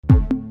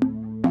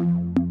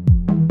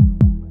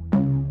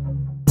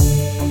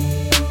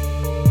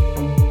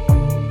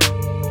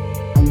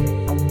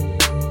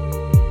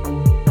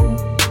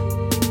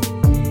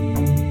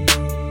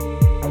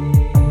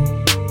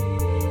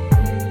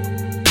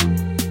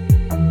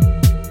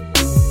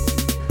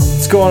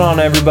going on,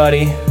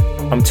 everybody?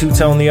 I'm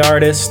TwoTone the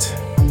Artist.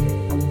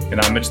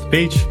 And I'm Mitch the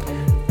Peach.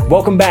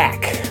 Welcome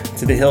back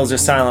to the Hills Are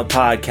Silent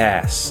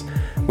podcast,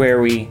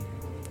 where we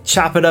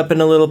chop it up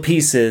into little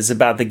pieces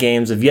about the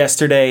games of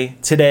yesterday,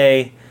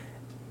 today,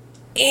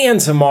 and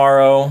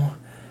tomorrow.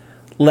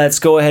 Let's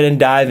go ahead and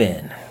dive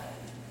in.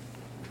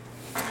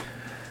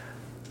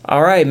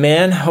 All right,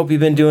 man. Hope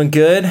you've been doing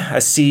good. I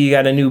see you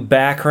got a new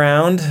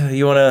background.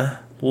 You want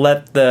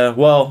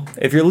to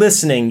if you're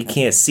listening, you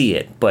can't see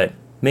it, but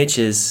Mitch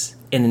is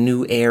in a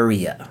new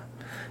area.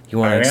 You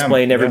want to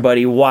explain to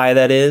everybody why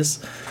that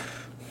is?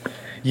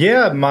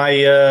 Yeah,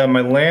 my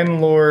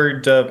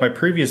landlord of my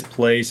previous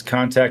place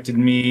contacted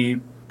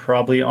me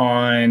probably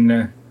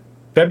on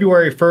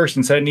February 1st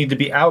and said I needed to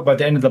be out by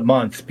the end of the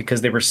month because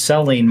they were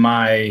selling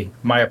my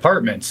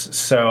apartments.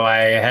 So I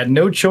had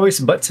no choice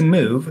but to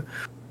move.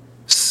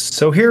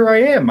 So here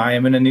I am. I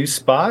am in a new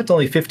spot,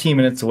 only 15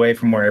 minutes away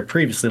from where I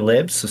previously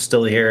lived, so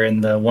still here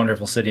in the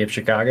wonderful city of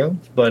Chicago.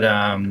 But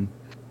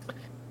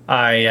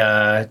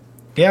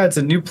it's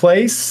a new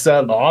place.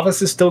 The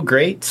office is still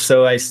great,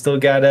 so I still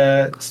got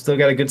a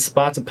good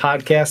spot to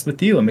podcast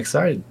with you. I'm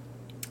excited.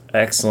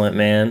 Excellent,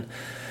 man.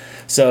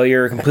 So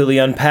you're completely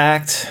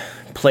unpacked.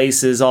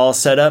 Place is all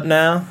set up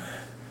now.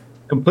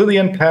 Completely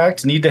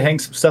unpacked. Need to hang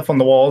some stuff on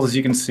the walls, as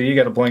you can see.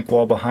 Got a blank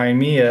wall behind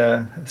me.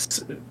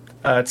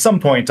 At some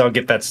point, I'll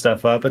get that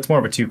stuff up. It's more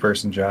of a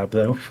two-person job,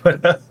 though.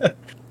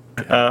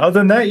 Other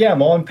than that, yeah,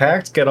 I'm all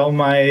unpacked. Got all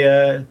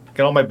my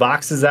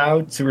boxes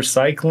out to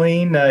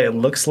recycling. It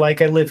looks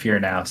like I live here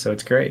now, so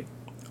it's great.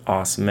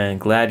 Awesome, man.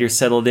 Glad you're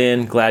settled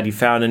in. Glad you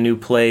found a new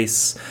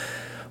place.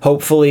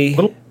 Hopefully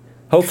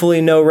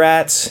no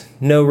rats,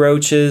 no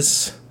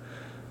roaches.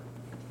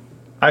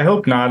 I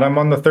hope not. I'm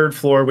on the third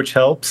floor, which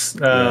helps.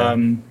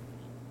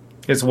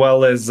 As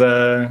well as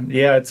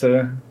it's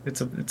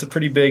a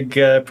pretty big,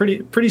 pretty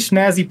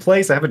snazzy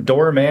place. I have a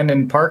doorman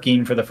and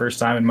parking for the first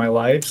time in my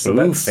life. So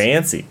that's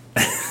fancy.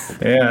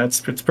 Yeah,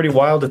 it's pretty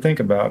wild to think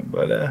about,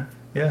 but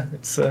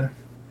it's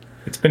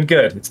been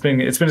good. It's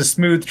been a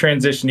smooth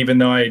transition, even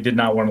though I did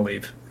not want to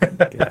leave.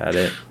 Got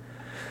it.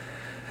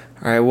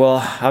 All right. Well,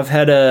 I've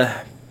had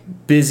a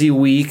busy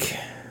week.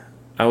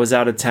 I was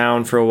out of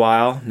town for a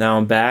while. Now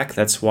I'm back.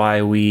 That's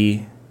why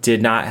we did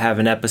not have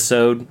an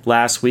episode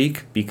last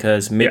week,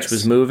 because Mitch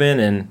was moving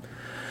and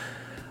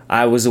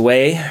I was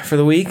away for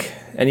the week.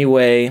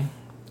 Anyway,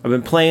 I've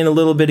been playing a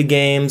little bit of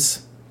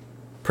games.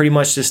 Pretty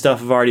much the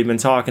stuff I've already been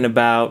talking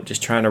about.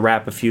 Just trying to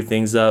wrap a few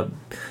things up.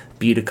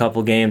 Beat a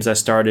couple games I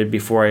started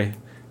before I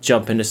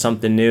jump into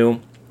something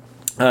new.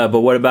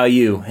 But what about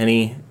you?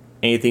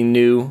 Anything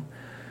new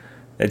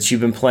that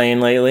you've been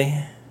playing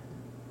lately?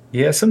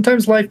 Yeah,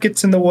 sometimes life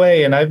gets in the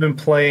way, and I've been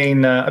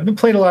playing a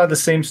lot of the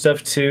same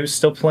stuff too.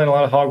 Still playing a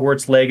lot of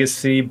Hogwarts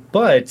Legacy,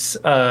 but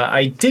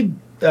I did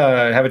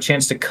have a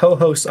chance to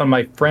co-host on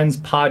my friend's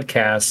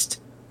podcast.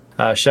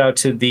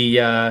 Shout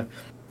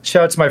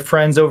out to my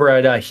friends over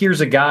at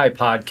Here's a Guy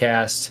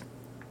podcast.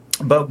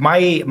 But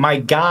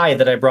my guy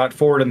that I brought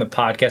forward in the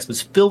podcast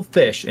was Phil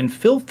Fish, and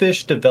Phil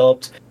Fish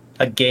developed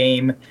a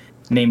game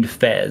named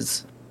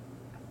Fez.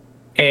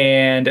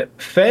 And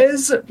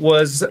Fez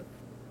was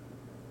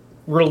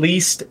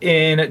released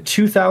in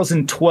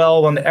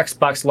 2012 on the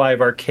Xbox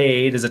Live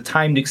Arcade as a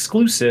timed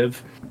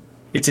exclusive.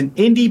 It's an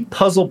indie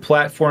puzzle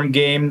platform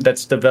game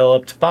that's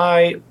developed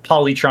by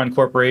Polytron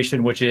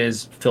Corporation, which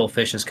is Phil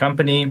Fish's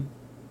company.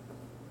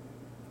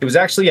 It was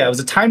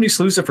a timed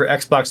exclusive for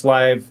Xbox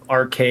Live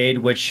Arcade,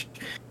 which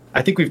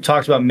I think we've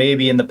talked about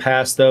maybe in the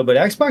past, though. But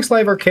Xbox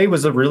Live Arcade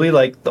was a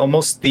really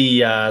almost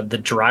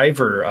the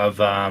driver of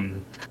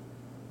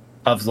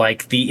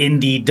the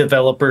indie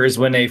developers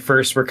when they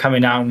first were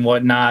coming out and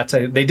whatnot.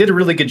 They did a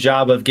really good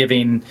job of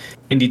giving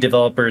indie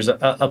developers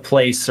a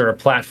place or a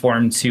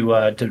platform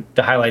to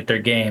highlight their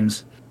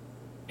games,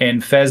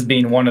 and Fez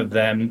being one of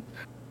them.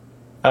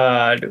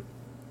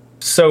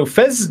 So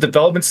Fez's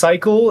development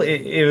cycle,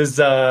 it was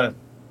like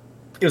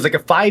a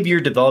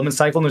 5-year development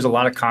cycle, and there's a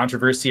lot of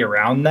controversy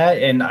around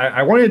that. And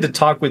I wanted to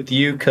talk with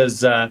you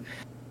because I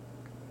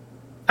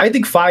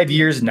think 5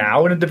 years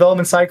now in a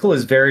development cycle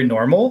is very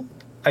normal.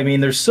 I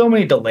mean, there's so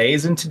many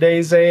delays in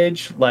today's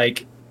age.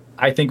 Like,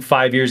 I think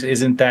 5 years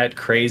isn't that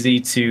crazy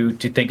to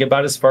think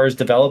about as far as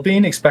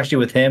developing, especially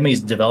with him.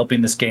 He's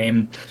developing this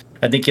game.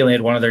 I think he only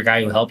had one other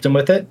guy who helped him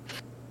with it.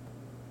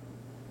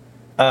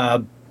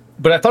 But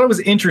I thought it was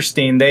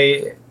interesting.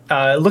 They,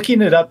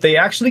 looking it up, they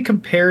actually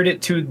compared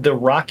it to the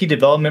rocky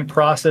development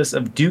process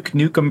of Duke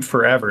Nukem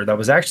Forever. That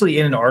was actually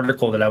in an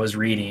article that I was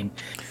reading.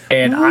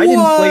 And I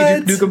didn't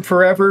play Duke Nukem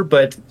Forever,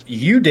 but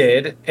you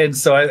did. And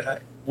so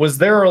was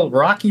there a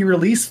rocky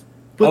release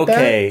with that?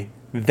 Okay,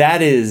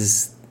 that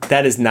is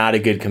not a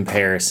good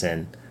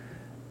comparison.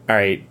 All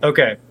right.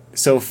 Okay.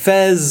 So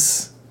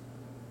Fez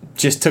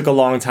just took a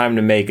long time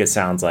to make, it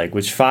sounds like,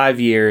 which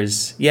 5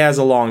 years, is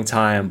a long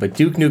time. But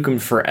Duke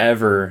Nukem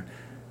Forever,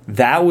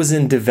 that was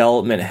in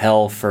development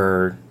hell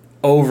for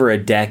over a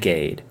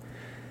decade.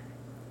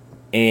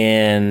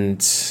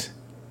 And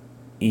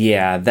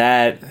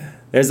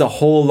there's a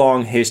whole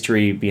long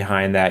history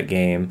behind that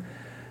game.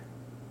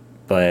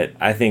 but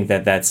I think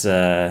that's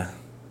a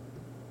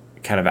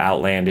kind of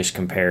outlandish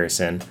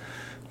comparison.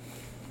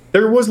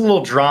 There was a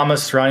little drama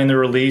surrounding the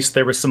release.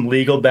 There was some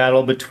legal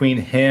battle between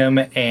him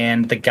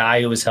and the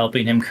guy who was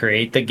helping him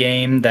create the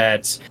game,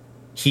 that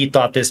he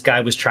thought this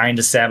guy was trying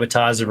to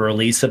sabotage the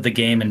release of the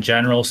game in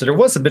general. So there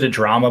was a bit of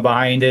drama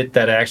behind it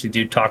that I actually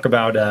do talk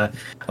about a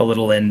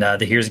little in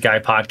the Here's a Guy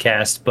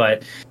podcast.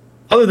 But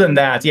other than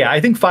that, yeah, I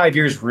think 5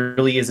 years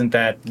really isn't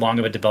that long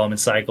of a development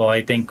cycle.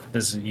 I think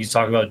you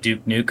talk about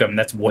Duke Nukem,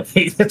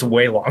 that's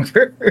way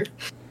longer.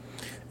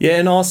 Yeah,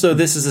 and also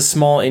this is a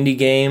small indie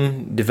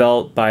game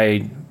developed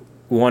by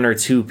one or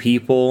two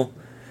people,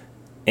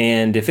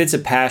 and if it's a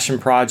passion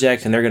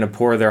project and they're going to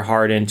pour their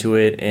heart into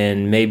it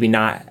and maybe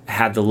not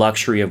have the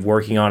luxury of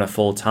working on it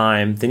full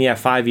time, then yeah,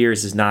 5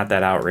 years is not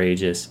that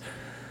outrageous.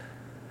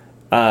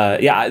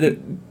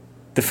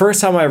 The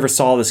first time I ever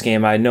saw this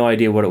game, I had no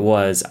idea what it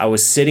was. I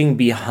was sitting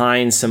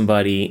behind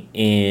somebody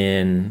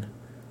in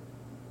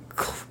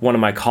one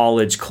of my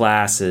college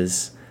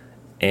classes,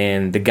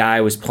 and the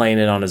guy was playing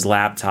it on his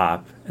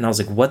laptop. And I was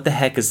like, what the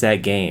heck is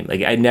that game?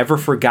 Like, I never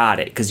forgot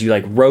it, because you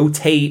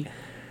rotate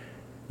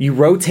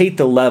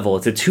the level.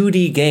 It's a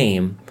 2D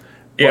game,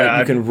 but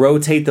you can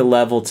rotate the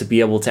level to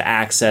be able to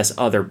access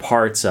other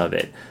parts of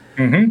it.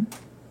 Mm-hmm.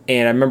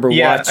 And I remember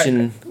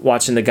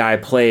watching the guy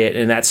play it,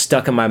 and that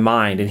stuck in my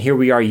mind. And here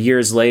we are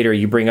years later,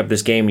 you bring up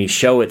this game and you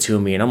show it to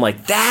me, and I'm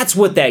like, that's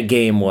what that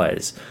game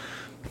was.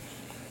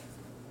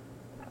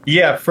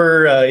 Yeah,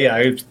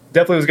 I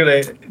definitely was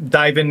going to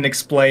dive in and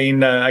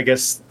explain, I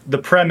guess, the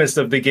premise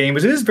of the game,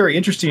 which is very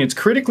interesting. It's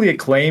critically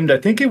acclaimed. I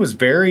think it was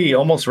very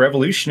almost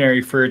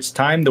revolutionary for its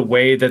time, the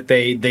way that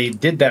they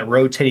did that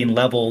rotating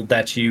level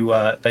that you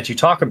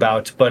talk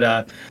about.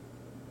 But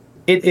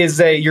it is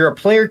you're a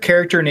player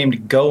character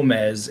named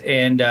Gomez,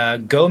 and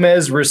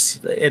Gomez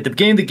at the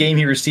beginning of the game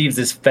he receives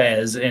this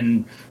fez,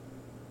 and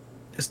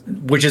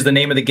which is the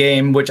name of the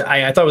game, which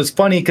I thought was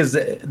funny because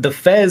the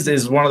fez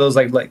is one of those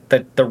like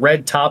the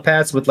red top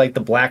hats with like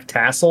the black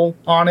tassel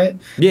on it.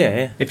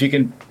 Yeah. If you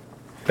can,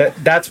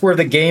 that's where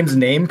the game's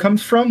name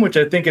comes from, which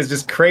I think is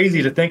just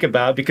crazy to think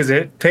about, because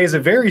it plays a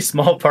very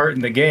small part in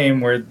the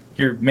game where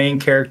your main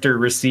character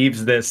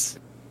receives this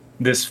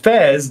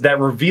fez that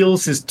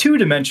reveals his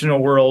two-dimensional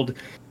world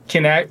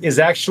is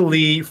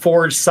actually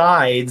 4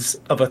 sides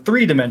of a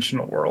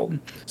 3-dimensional world.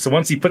 So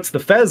once he puts the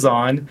fez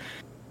on,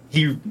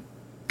 he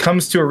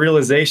comes to a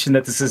realization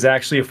that this is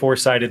actually a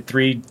 4-sided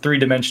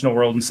three-dimensional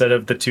world instead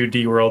of the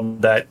 2D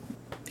world that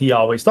he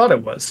always thought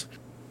it was.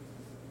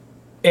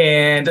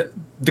 And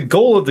the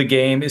goal of the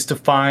game is to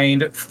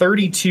find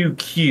 32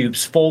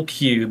 cubes, full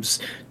cubes,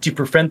 to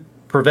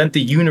prevent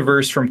the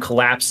universe from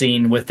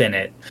collapsing within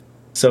it.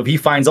 So if he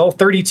finds all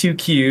 32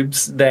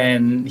 cubes,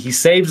 then he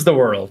saves the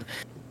world.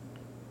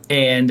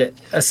 And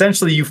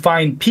essentially you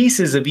find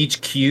pieces of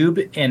each cube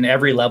in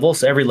every level.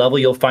 So every level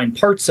you'll find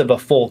parts of a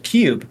full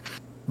cube.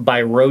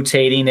 By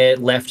rotating it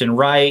left and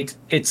right,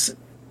 it's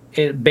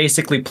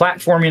basically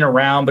platforming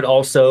around, but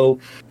also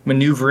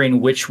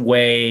maneuvering which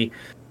way,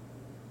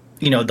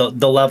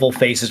 the level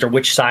faces or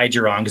which side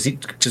you're on.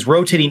 Because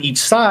rotating each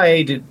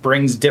side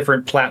brings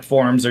different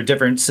platforms or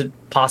different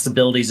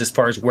possibilities as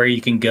far as where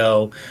you can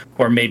go,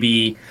 or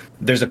maybe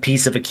there's a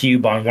piece of a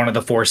cube on one of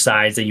the 4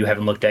 sides that you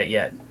haven't looked at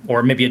yet,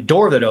 or maybe a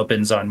door that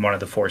opens on one of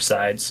the 4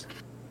 sides.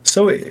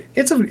 So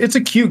it's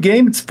a cute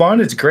game. It's fun.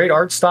 It's great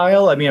art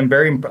style. I mean,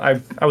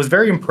 I was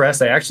very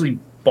impressed. I actually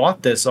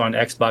bought this on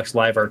Xbox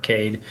Live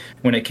Arcade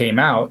when it came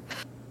out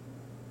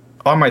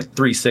on my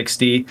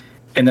 360,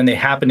 and then they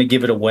happened to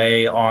give it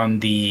away on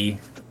the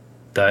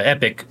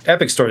Epic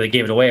store. They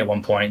gave it away at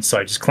one point, so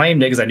I just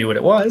claimed it because I knew what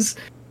it was,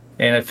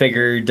 and I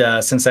figured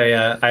since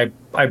I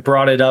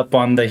brought it up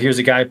on the Here's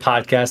a Guy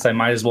podcast, I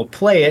might as well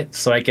play it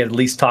so I could at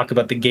least talk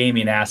about the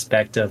gaming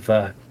aspect of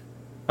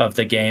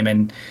the game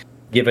and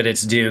give it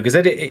its due,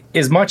 because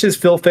as much as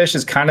Phil Fish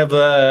is kind of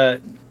a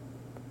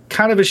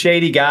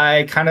shady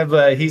guy,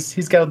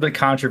 he's got a bit of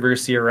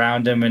controversy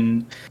around him,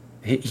 and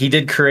he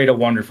did create a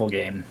wonderful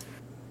game.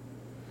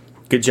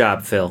 Good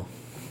job, Phil.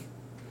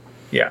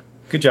 Yeah,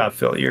 good job,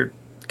 Phil. You're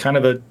kind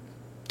of a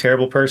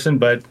terrible person,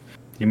 but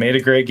you made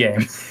a great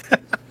game.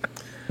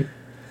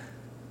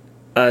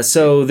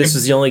 So this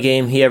was the only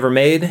game he ever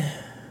made?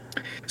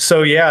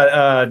 So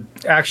yeah,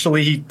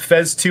 actually,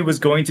 Fez 2 was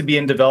going to be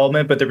in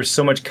development, but there was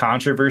so much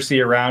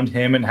controversy around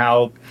him and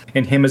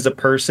him as a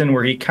person,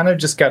 where he kind of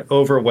just got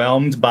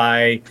overwhelmed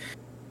by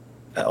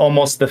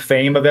almost the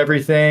fame of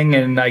everything,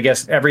 and I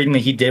guess everything that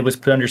he did was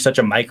put under such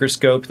a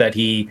microscope that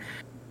he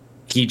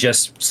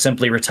just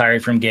simply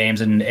retired from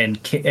games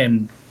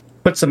and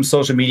put some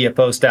social media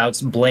post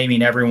outs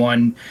blaming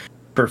everyone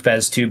for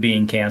Fez 2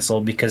 being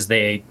canceled because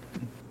they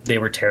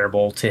were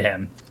terrible to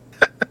him.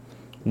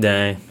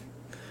 Dang.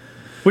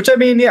 Which, I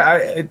mean,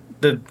 yeah,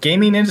 the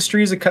gaming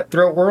industry is a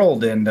cutthroat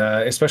world, and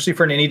especially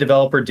for an indie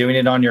developer doing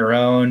it on your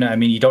own. I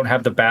mean, you don't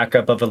have the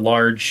backup of a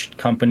large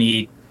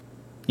company,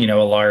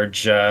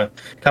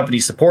 company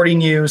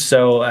supporting you.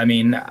 So, I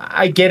mean,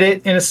 I get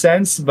it in a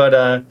sense,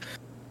 but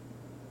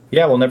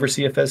yeah, we'll never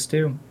see a Fez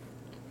 2.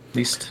 At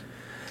least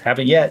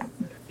haven't yet.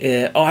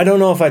 I don't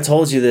know if I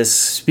told you this.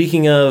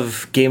 Speaking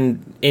of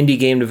indie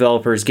game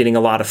developers getting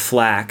a lot of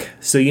flack.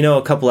 So,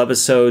 a couple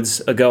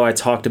episodes ago, I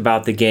talked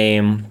about the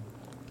game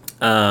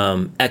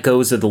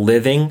Echoes of the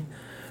Living,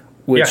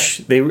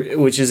 which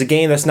is a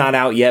game that's not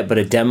out yet, but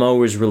a demo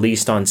was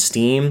released on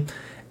Steam.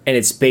 And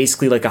it's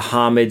basically like a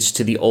homage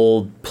to the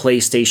old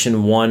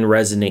PlayStation 1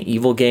 Resident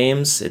Evil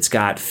games. It's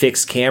got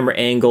fixed camera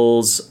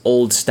angles,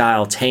 old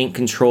style tank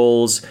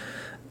controls.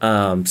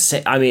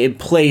 It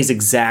plays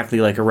exactly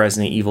like a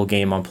Resident Evil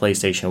game on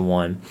PlayStation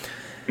 1.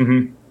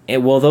 Mm-hmm.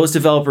 And those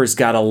developers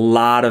got a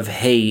lot of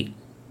hate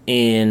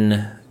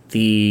in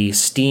the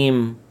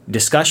Steam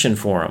discussion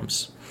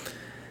forums.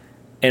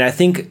 And I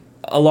think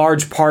a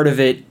large part of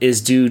it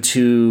is due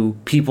to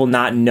people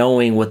not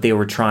knowing what they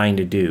were trying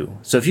to do.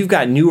 So if you've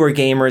got newer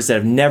gamers that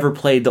have never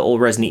played the old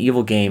Resident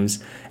Evil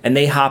games and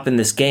they hop in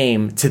this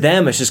game, to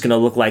them it's just going to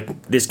look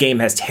like this game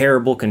has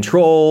terrible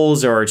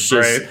controls, or it's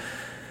just...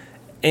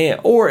 Right.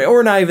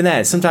 Or not even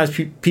that. Sometimes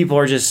people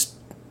are just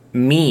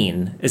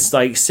mean. It's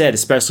like I said,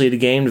 especially the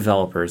game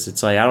developers.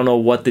 It's like, I don't know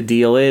what the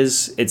deal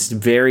is. It's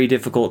very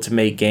difficult to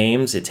make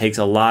games. It takes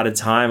a lot of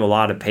time, a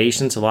lot of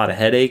patience, a lot of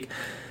headache.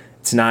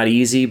 It's not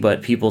easy,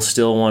 but people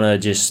still want to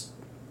just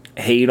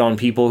hate on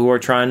people who are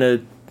trying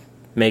to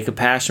make a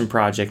passion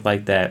project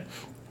like that.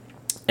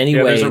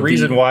 Anyway, there's a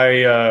reason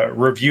why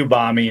review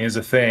bombing is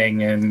a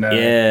thing, and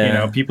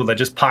people that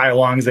just pile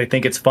on because they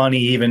think it's funny,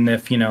 even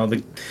if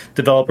the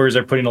developers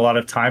are putting a lot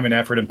of time and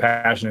effort and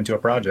passion into a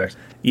project.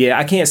 Yeah,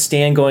 I can't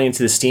stand going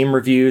into the Steam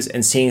reviews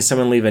and seeing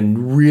someone leave a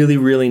really,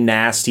 really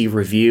nasty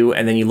review,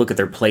 and then you look at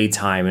their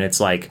playtime and it's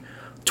like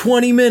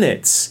 20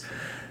 minutes.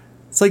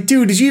 It's like,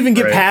 dude, did you even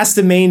get past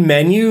the main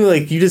menu?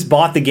 Like, you just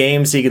bought the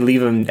game so you could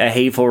leave them a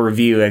hateful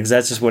review, because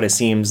that's just what it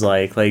seems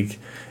like. Like,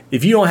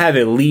 if you don't have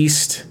at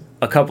least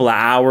a couple of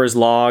hours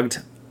logged,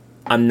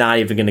 I'm not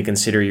even going to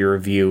consider your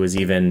review as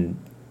even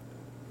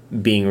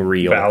being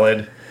real.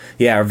 Valid.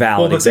 Yeah, or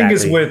valid. Well,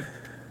 exactly.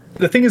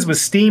 The thing is with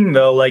Steam,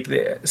 though, like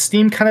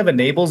Steam kind of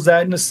enables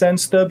that in a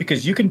sense, though,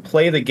 because you can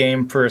play the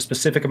game for a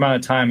specific amount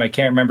of time. I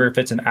can't remember if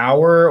it's an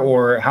hour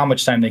or how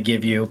much time they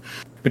give you.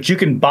 But you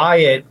can buy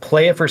it,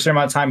 play it for a certain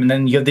amount of time, and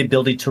then you have the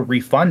ability to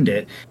refund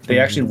it. They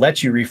actually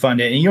let you refund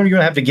it, and you don't even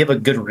have to give a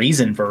good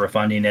reason for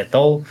refunding it.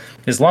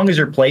 As long as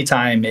your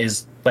playtime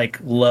is like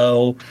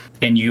low,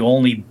 and you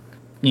only,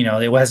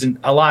 it wasn't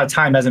a lot of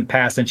time hasn't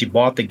passed since you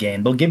bought the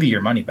game, they'll give you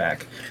your money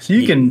back. So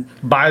you can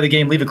buy the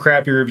game, leave a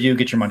crappy review,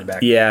 get your money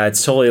back. Yeah,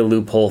 it's totally a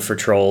loophole for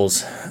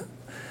trolls.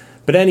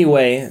 But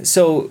anyway,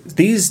 so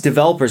these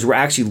developers were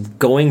actually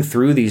going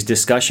through these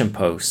discussion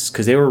posts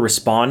because they were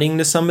responding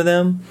to some of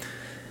them.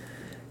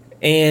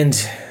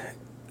 And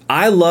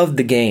I loved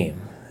the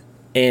game,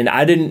 and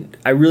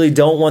I really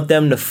don't want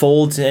them to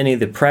fold to any of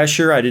the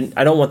pressure. I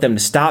don't want them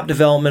to stop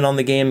development on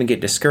the game and get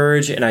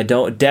discouraged, and I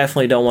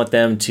definitely don't want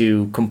them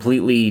to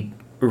completely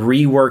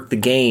rework the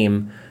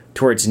game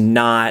towards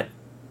not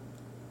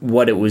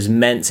what it was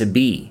meant to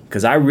be,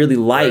 because I really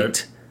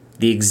liked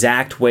the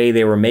exact way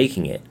they were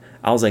making it.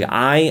 I was like,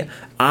 I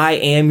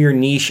am your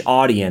niche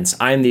audience.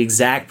 I'm the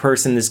exact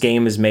person this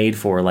game is made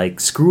for.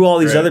 Like, screw all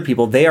these other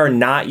people. They are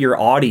not your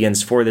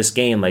audience for this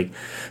game. Like,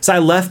 so I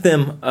left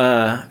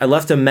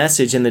a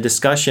message in the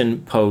discussion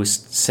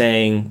post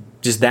saying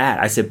just that.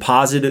 I said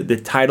positive. The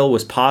title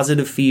was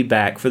positive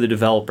feedback for the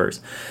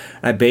developers.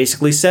 And I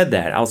basically said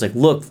that. I was like,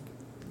 look,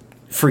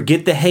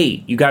 forget the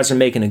hate. You guys are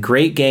making a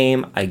great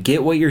game. I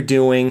get what you're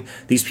doing.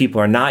 These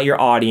people are not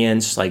your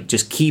audience. Like,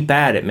 just keep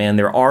at it, man.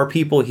 There are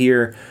people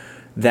here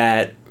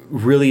that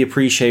really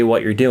appreciate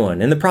what you're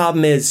doing. And the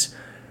problem is,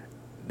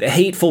 the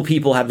hateful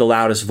people have the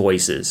loudest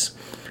voices.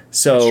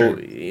 So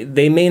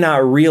they may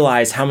not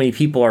realize how many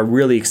people are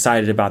really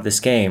excited about this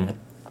game.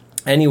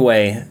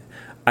 Anyway,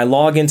 I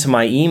log into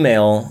my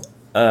email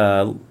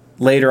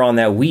later on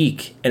that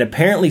week, and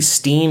apparently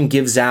Steam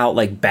gives out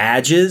like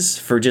badges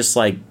for just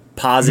like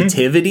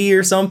positivity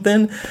or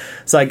something.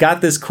 So I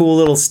got this cool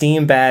little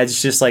Steam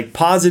badge, just like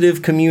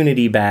positive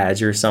community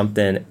badge or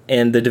something.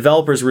 And the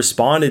developers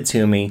responded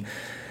to me,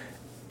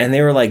 and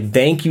they were like,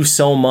 "Thank you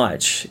so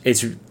much."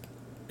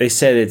 They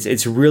said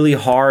it's really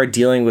hard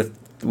dealing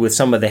with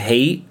some of the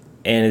hate,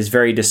 and it's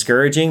very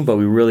discouraging, but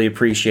we really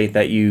appreciate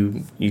that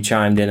you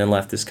chimed in and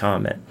left this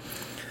comment.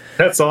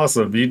 That's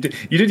awesome. You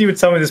didn't even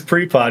tell me this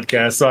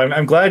pre-podcast, so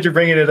I'm glad you're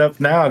bringing it up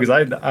now, because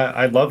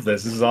I love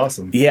this. This is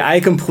awesome. Yeah, I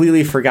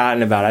completely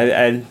forgotten about it.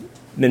 I'd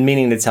been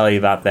meaning to tell you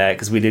about that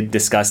because we did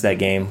discuss that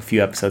game a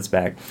few episodes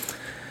back.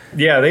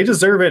 Yeah, they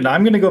deserve it, and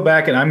I'm going to go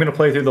back and I'm going to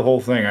play through the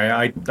whole thing.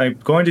 I'm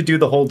going to do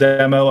the whole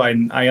demo.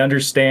 I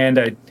understand.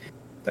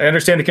 I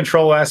understand the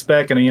control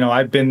aspect, and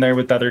I've been there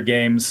with other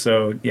games,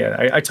 so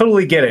yeah, I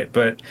totally get it.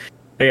 But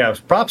yeah,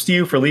 props to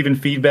you for leaving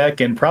feedback,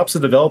 and props to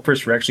the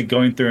developers for actually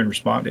going through and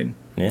responding.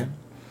 Yeah.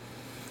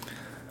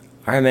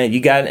 All right, man.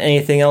 You got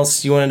anything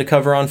else you wanted to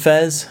cover on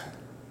Fez?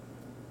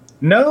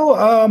 No,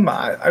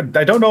 I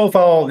don't know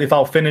if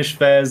I'll finish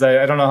Fez.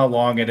 I don't know how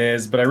long it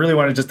is, but I really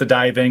wanted just to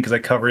dive in because I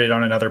covered it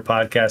on another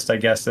podcast I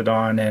guested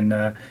on, and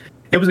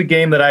it was a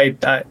game that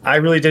I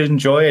really did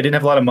enjoy. I didn't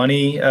have a lot of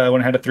money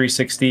when I had a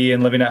 360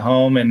 and living at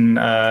home, and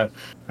I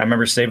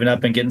remember saving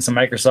up and getting some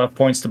Microsoft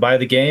points to buy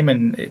the game.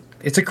 And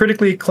it's a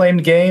critically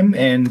acclaimed game,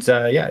 and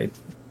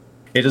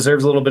it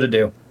deserves a little bit of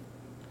due.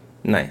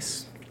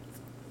 Nice.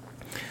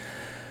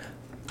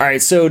 All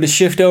right, so to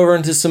shift over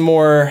into some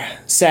more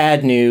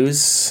sad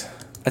news,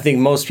 I think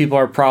most people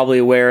are probably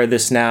aware of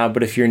this now,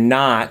 but if you're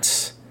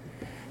not,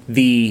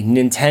 the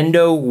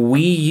Nintendo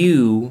Wii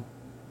U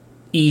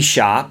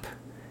eShop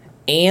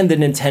and the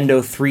Nintendo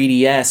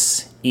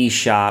 3DS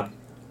eShop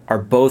are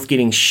both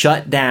getting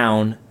shut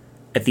down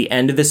at the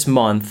end of this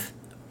month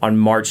on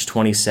March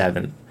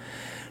 27th.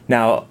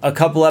 Now, a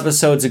couple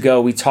episodes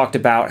ago, we talked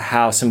about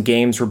how some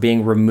games were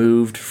being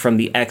removed from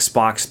the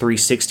Xbox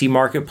 360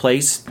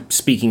 marketplace,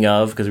 speaking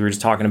of, because we were just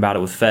talking about it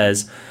with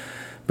Fez.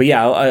 But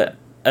yeah,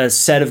 a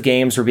set of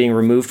games were being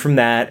removed from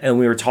that, and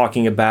we were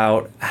talking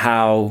about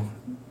how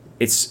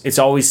it's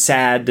always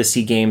sad to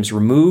see games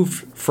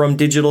removed from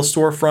digital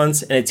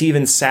storefronts, and it's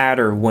even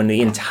sadder when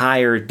the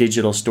entire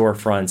digital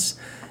storefronts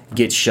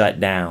get shut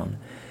down.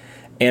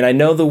 And I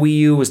know the Wii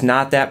U was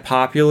not that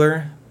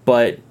popular,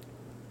 but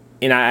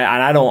and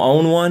I don't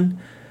own one,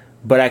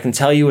 but I can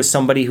tell you as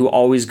somebody who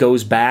always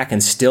goes back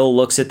and still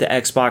looks at the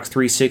Xbox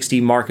 360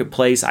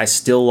 marketplace, I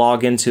still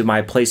log into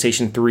my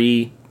PlayStation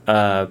 3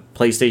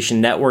 PlayStation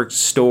Network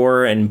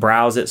store and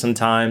browse it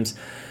sometimes,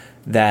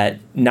 that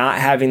not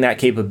having that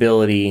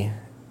capability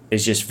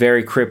is just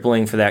very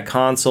crippling for that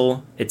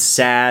console. It's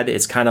sad.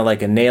 It's kind of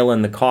like a nail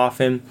in the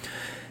coffin.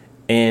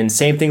 And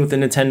same thing with the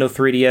Nintendo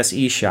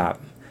 3DS eShop.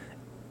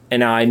 And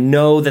now I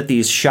know that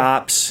these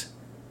shops,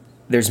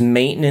 there's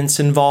maintenance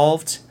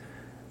involved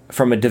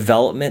from a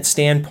development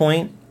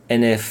standpoint.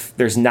 And if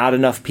there's not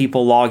enough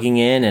people logging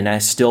in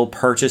and still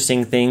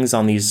purchasing things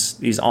on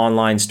these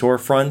online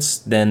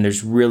storefronts, then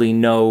there's really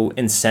no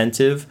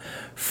incentive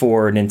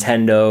for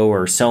Nintendo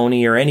or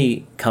Sony or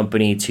any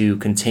company to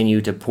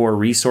continue to pour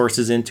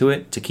resources into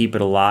it to keep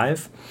it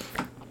alive.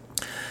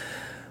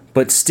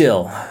 But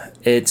still,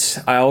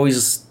 I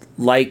always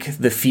like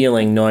the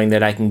feeling knowing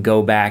that I can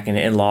go back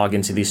and log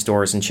into these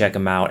stores and check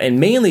them out. And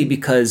mainly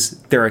because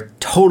they're a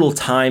total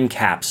time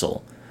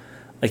capsule.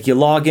 Like, you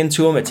log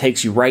into them, it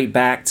takes you right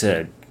back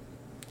to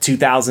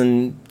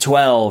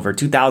 2012 or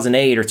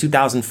 2008 or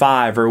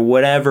 2005 or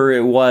whatever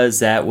it was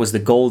that was the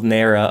golden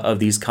era of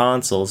these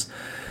consoles.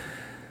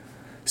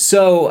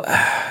 So,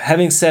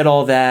 having said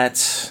all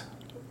that,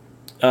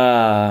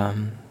 I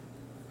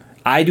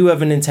do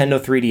have a Nintendo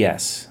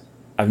 3DS.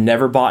 I've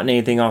never bought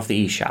anything off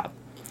the eShop.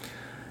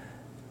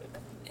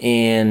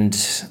 And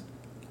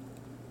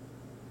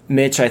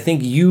Mitch, I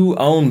think you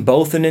own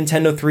both a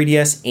Nintendo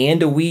 3DS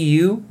and a Wii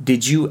U.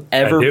 Did you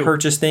ever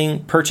purchase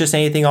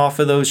anything off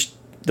of those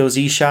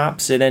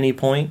eShops at any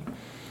point?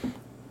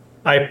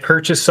 I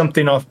purchased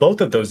something off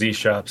both of those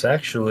eShops,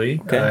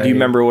 actually. Okay. Do you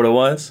remember what it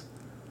was?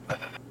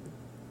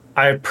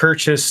 I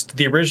purchased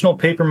the original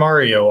Paper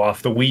Mario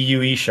off the Wii U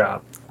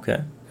eShop.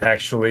 Okay.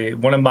 Actually,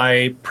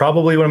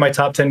 probably one of my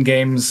top 10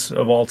 games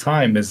of all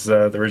time is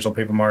the original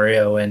Paper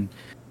Mario, and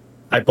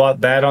I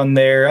bought that on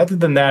there. Other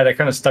than that, I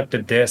kind of stuck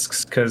to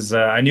discs because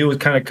I knew it was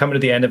kind of coming to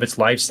the end of its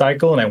life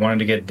cycle, and I wanted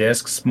to get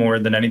discs more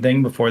than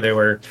anything before they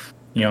were,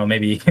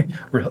 maybe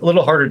a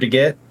little harder to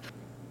get.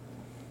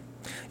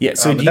 Yeah,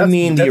 so do you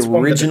mean the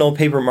original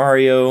Paper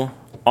Mario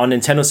on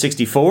Nintendo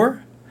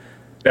 64?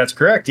 That's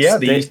correct, yeah.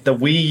 The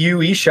Wii U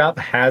eShop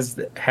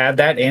had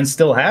that and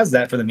still has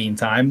that for the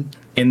meantime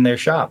in their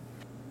shop.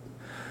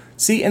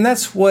 See, and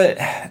that's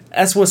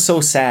what's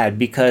so sad,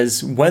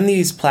 because when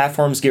these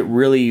platforms get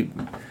really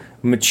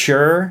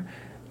mature,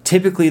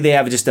 typically they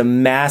have just a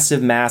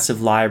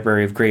massive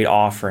library of great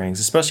offerings,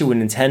 especially with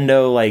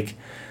Nintendo.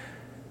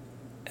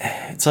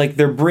 It's like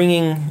they're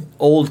bringing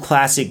old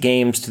classic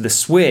games to the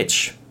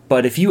Switch,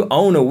 but if you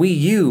own a Wii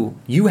U,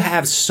 you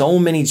have so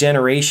many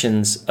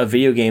generations of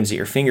video games at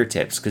your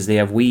fingertips, because they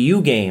have Wii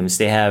U games,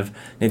 they have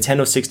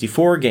Nintendo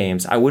 64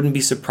 games. I wouldn't be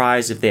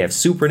surprised if they have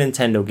Super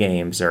Nintendo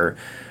games or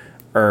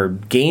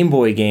Game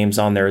Boy games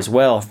on there as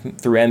well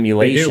through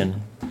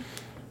emulation.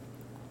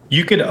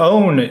 You could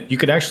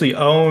actually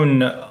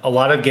own a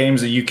lot of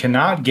games that you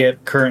cannot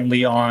get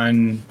currently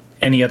on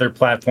any other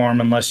platform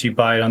unless you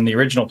buy it on the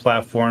original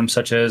platform,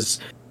 such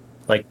as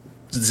like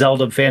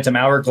Zelda Phantom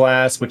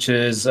Hourglass, which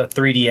is a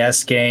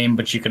 3DS game,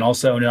 but you can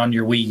also own it on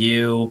your Wii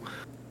U.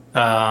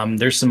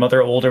 There's some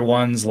other older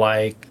ones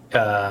like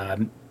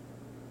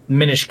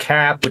Minish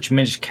Cap, which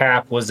Minish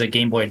Cap was a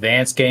Game Boy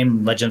Advance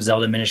game, Legend of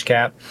Zelda Minish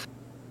Cap.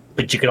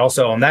 But you could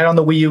also own that on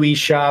the Wii U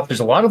eShop. There's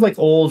a lot of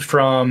old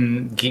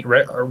from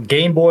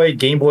Game Boy,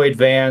 Game Boy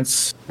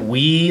Advance,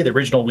 Wii, the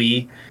original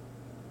Wii,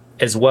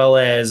 as well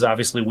as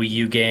obviously Wii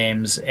U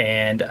games.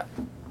 And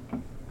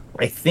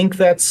I think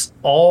that's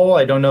all.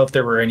 I don't know if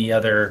there were any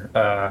other.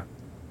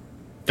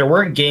 There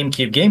weren't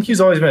GameCube. GameCube's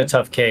always been a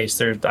tough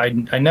case. I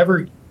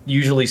never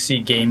usually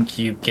see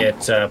GameCube get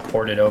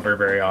ported over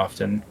very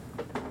often.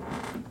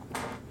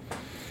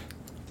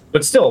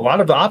 But still, a lot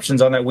of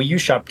options on that Wii U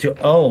shop to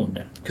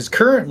own. Because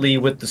currently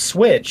with the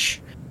Switch,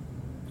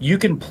 you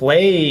can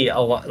play a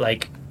lot.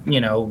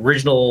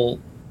 original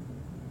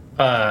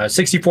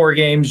 64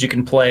 games. You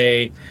can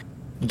play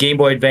Game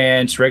Boy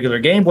Advance, regular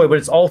Game Boy, but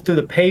it's all through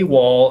the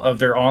paywall of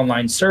their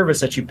online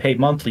service that you pay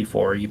monthly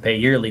for, you pay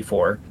yearly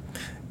for.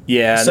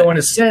 Yeah. So in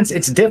a sense,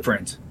 it's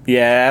different.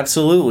 Yeah,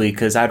 absolutely,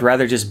 because I'd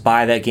rather just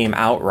buy that game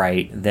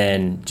outright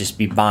than just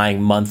be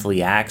buying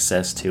monthly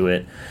access to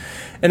it.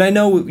 And I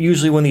know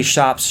usually when these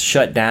shops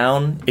shut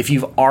down, if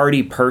you've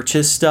already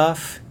purchased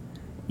stuff,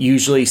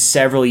 usually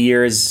several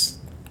years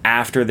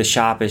after the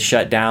shop is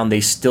shut down,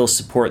 they still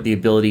support the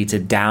ability to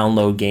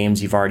download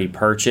games you've already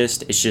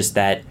purchased. It's just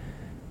that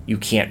you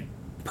can't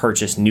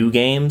purchase new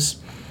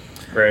games.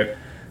 Right.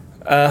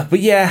 But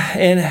yeah,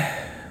 and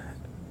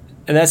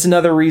that's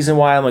another reason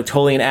why I'm like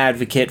totally an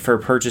advocate for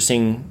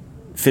purchasing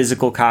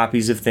physical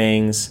copies of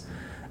things,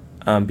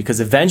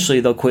 because eventually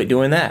they'll quit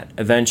doing that.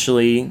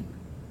 Eventually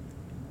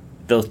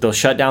they'll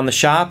shut down the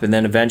shop, and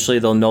then eventually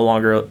they'll no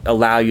longer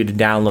allow you to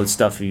download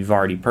stuff you've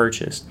already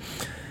purchased.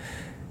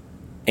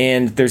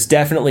 And there's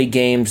definitely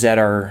games that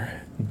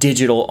are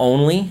digital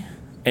only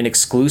and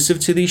exclusive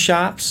to these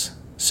shops.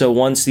 So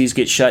once these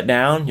get shut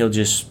down, you'll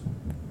just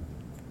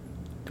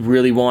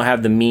really won't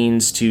have the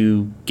means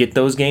to get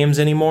those games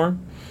anymore.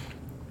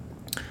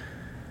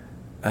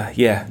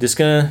 Yeah, just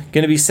gonna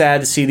be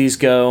sad to see these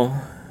go.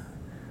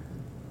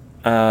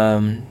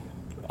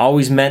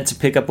 Always meant to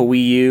pick up a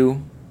Wii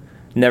U,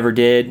 never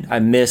did. I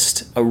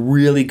missed a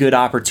really good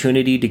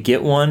opportunity to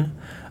get one.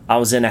 I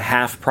was in a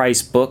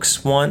half-price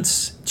books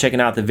once, checking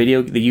out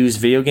the used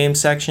video game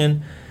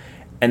section,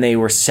 and they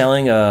were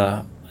selling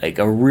a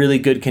really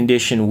good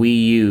condition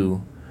Wii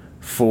U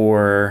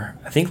for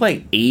I think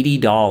like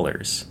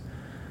 $80.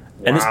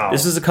 And wow.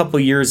 This was a couple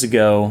years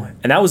ago,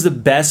 and that was the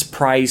best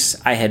price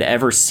I had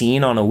ever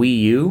seen on a Wii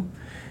U.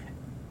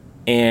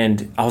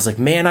 And I was like,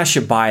 man, I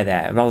should buy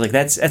that. And I was like,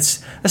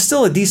 that's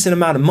still a decent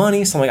amount of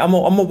money. So I'm like, I'm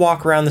gonna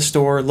walk around the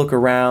store, look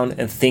around,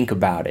 and think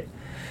about it.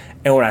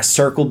 And when I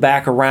circled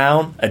back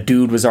around, a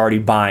dude was already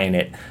buying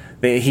it.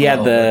 He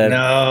had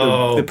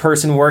the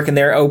person working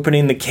there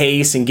opening the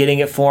case and getting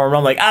it for him.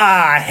 I'm like,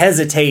 I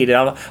hesitated.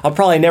 I'll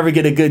probably never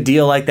get a good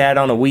deal like that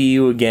on a Wii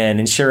U again.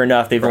 And sure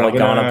enough, they've only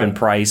gone up in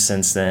price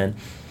since then.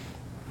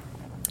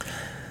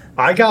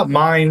 I got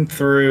mine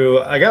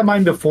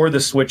before the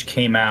Switch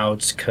came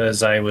out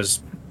because I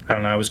was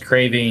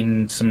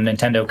craving some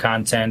Nintendo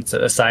content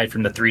aside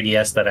from the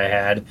 3DS that I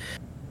had.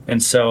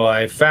 And so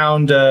I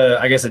found,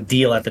 a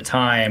deal at the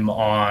time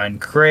on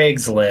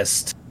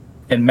Craigslist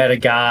and met a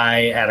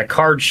guy at a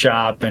card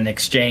shop and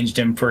exchanged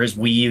him for his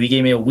Wii U. He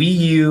gave me a Wii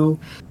U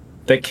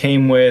that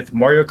came with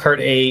Mario Kart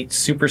 8,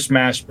 Super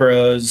Smash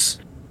Bros.,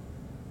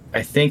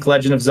 I think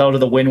Legend of Zelda: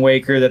 The Wind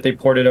Waker that they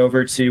ported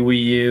over to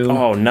Wii U.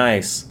 Oh,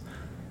 nice.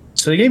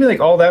 So he gave me like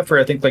all that for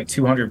I think like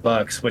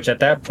 $200, which at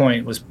that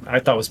point I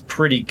thought was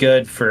pretty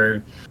good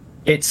for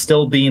it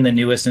still being the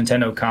newest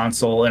Nintendo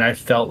console, and I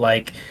felt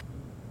like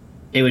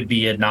it would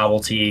be a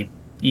novelty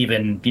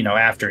even,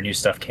 after new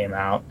stuff came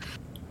out.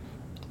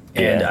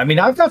 And I mean,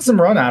 I've got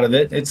some run out of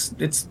it. It's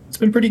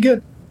been pretty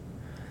good.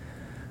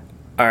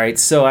 All right,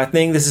 so I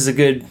think this is a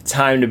good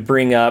time to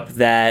bring up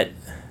that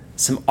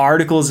some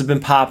articles have been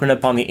popping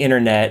up on the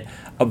internet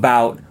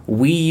about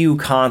Wii U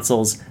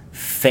consoles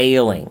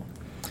failing.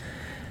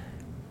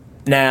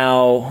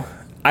 Now,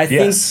 I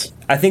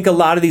think a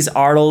lot of these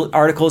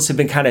articles have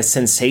been kind of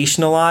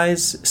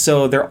sensationalized.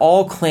 So they're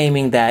all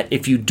claiming that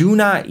if you do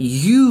not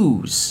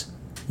use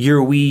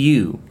your Wii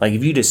U, like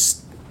if you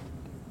just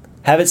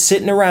have it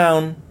sitting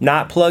around,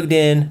 not plugged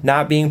in,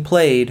 not being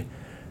played,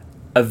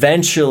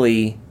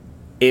 eventually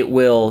it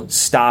will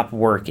stop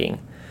working.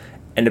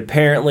 And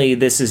apparently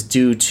this is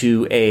due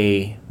to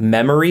a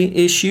memory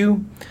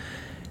issue.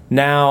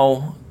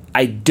 Now,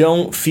 I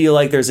don't feel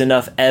like there's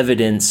enough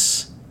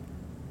evidence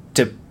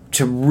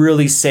to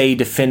really say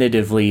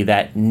definitively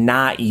that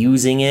not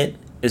using it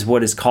is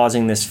what is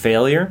causing this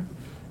failure.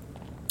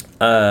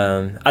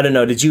 I don't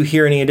know. Did you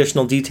hear any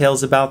additional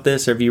details about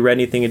this, or have you read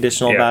anything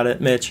additional about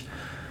it, Mitch?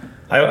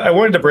 I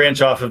wanted to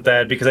branch off of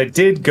that because I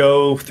did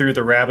go through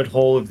the rabbit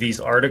hole of these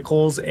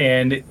articles,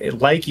 and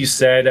like you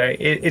said,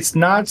 it's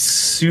not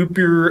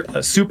super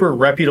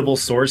reputable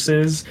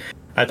sources.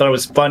 I thought it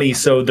was funny.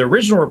 So the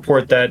original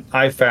report that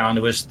I found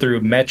was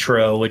through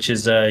Metro, which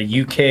is a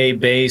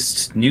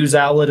UK-based news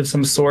outlet of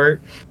some sort.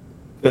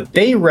 But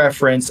they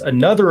reference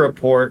another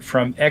report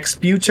from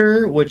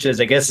Xbuter, which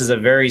is a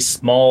very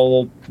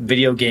small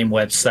video game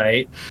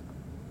website.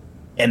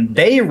 And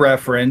they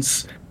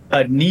reference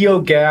a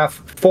NeoGAF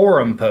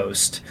forum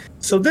post.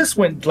 So this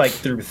went like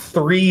through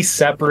 3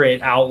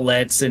 separate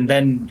outlets and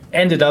then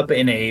ended up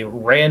in a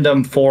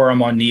random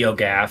forum on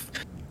NeoGAF,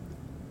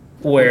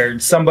 where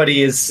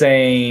somebody is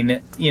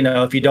saying,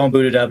 if you don't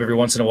boot it up every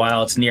once in a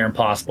while, it's near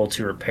impossible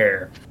to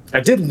repair. I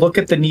did look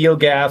at the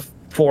NeoGAF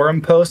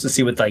forum post to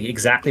see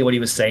exactly what he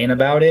was saying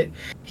about it.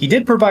 He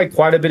did provide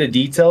quite a bit of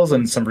details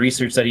and some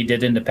research that he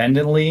did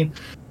independently.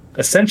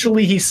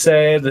 Essentially, he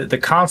said that the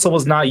console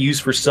was not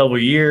used for several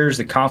years.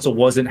 The console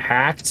wasn't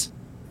hacked,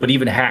 but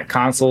even hacked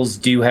consoles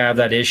do have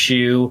that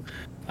issue.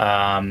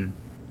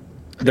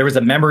 there was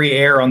a memory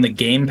error on the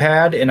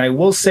gamepad, and I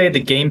will say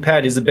the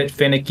gamepad is a bit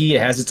finicky.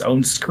 It has its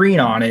own screen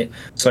on it,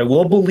 so I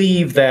will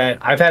believe that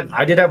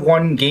I did have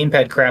one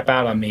gamepad crap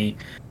out on me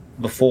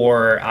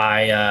before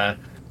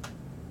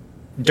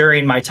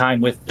during my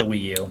time with the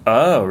Wii U.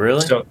 Oh,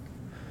 really? So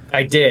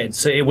I did.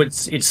 So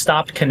it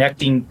stopped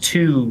connecting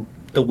to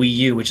the Wii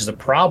U, which is a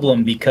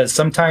problem because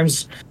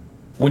sometimes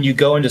when you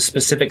go into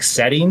specific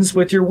settings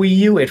with your Wii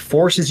U, it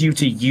forces you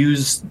to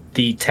use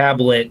the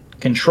tablet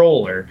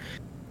controller.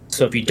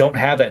 So if you don't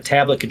have that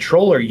tablet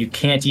controller, you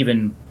can't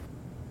even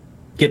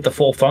get the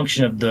full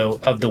function of the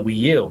Wii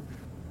U.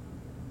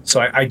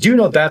 So I do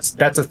know that's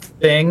a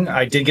thing.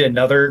 I did get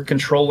another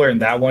controller,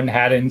 and that one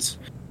hadn't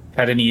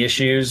had any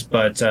issues.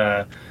 But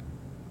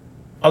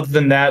other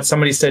than that,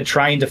 somebody said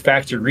trying to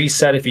factory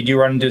reset if you do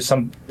run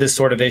into this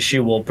sort of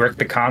issue will brick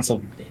the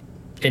console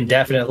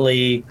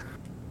indefinitely.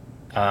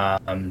 Other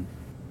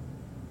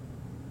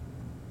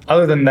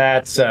than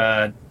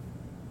that,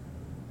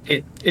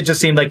 it just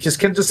seemed like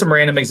just some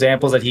random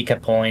examples that he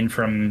kept pulling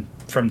from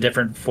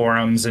different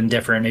forums and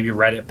different maybe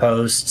Reddit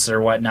posts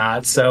or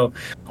whatnot. So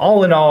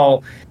all in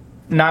all,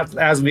 not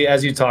as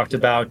you talked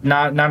about,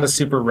 not a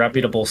super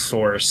reputable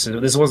source.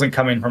 This wasn't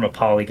coming from a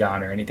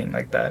Polygon or anything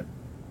like that.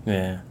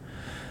 Yeah.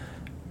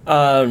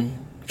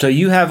 So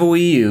you have a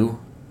Wii U.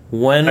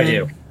 I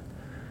do.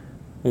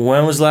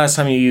 When was the last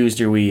time you used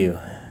your Wii U?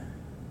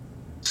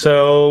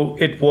 So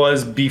it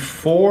was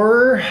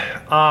before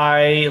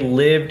I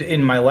lived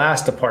in my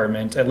last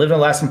apartment. I lived in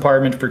the last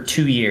apartment for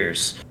 2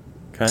 years.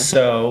 Okay.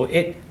 So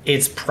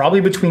it's probably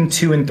between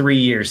 2 and 3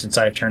 years since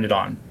I've turned it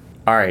on.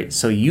 All right.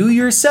 So you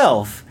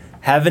yourself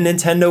have a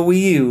Nintendo Wii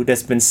U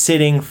that's been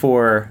sitting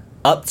for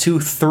up to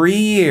 3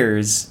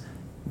 years,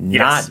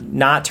 yes,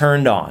 not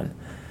turned on.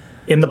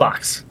 In the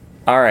box.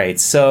 All right.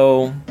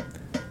 So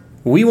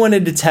we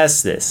wanted to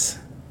test this.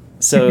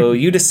 So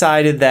you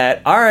decided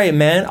that, all right,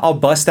 man, I'll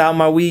bust out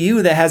my Wii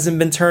U that hasn't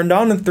been turned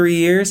on in 3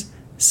 years,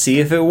 see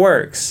if it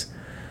works.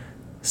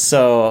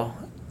 So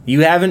I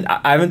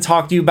haven't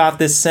talked to you about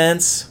this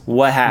since.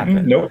 What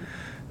happened? Nope.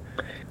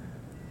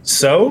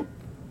 So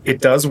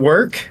it does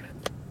work,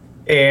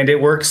 and it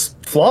works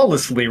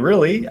flawlessly,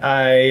 really.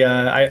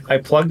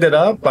 I plugged it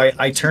up,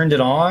 I turned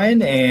it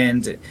on,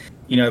 and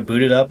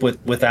booted up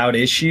without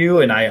issue.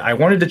 And I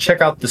wanted to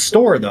check out the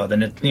store though.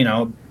 Then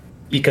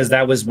because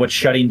that was what's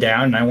shutting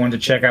down, and I wanted to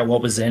check out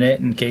what was in it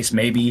in case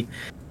maybe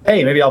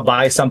I'll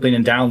buy something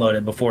and download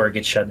it before it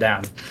gets shut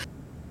down.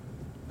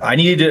 I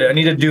needed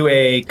to do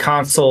a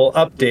console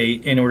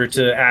update in order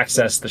to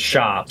access the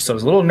shop, so I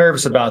was a little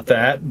nervous about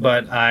that,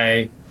 but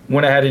I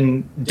went ahead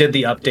and did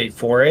the update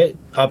for it.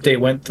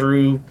 Update went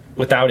through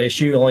without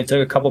issue. It only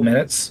took a couple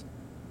minutes.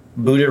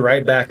 Booted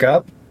right back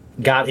up,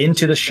 got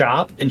into the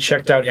shop and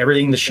checked out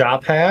everything the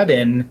shop had,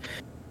 and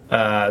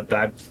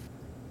that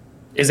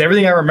is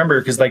everything I remember,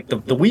 because like the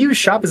Wii U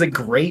shop is a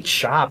great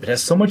shop. It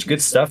has so much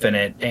good stuff in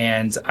it,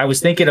 and I was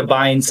thinking of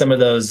buying some of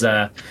those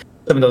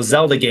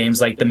Zelda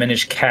games like the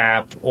Minish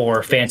Cap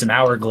or Phantom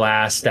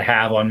Hourglass to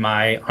have on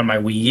my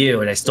Wii U,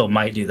 and I still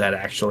might do that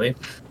actually.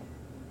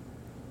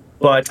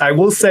 But I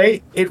will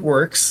say it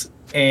works,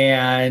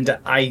 and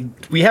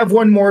we have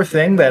one more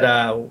thing that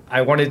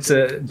I wanted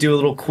to do a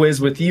little quiz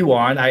with you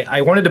on.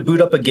 I wanted to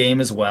boot up a game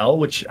as well,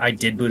 which I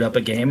did boot up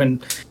a game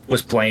and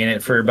was playing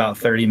it for about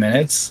 30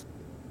 minutes.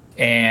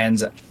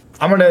 And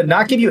I'm going to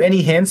not give you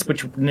any hints,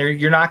 but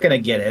you're not going to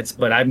get it.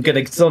 But I'm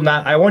going to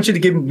I want you to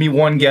give me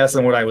one guess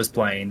on what I was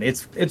playing.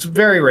 It's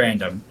very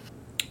random.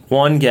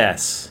 One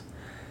guess.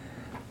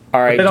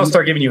 All right. Then I'll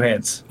start giving you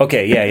hints.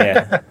 Okay,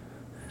 yeah.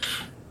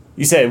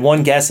 You said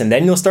one guess and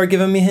then you'll start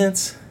giving me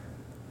hints?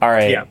 All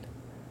right. Yeah.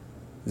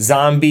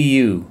 Zombie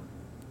U.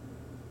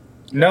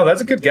 No,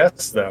 that's a good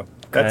guess, though.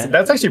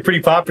 That's actually a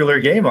pretty popular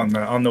game on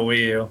the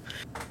Wii U.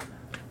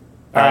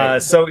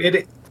 Right. So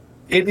it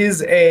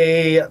is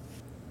a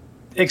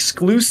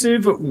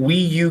exclusive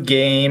Wii U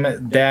game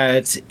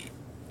that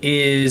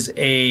is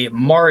a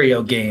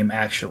Mario game,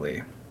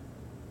 actually.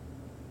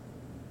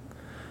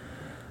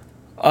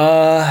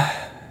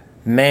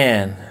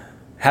 Man,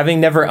 having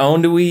never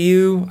owned a Wii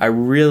U,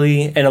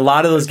 and a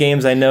lot of those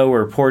games I know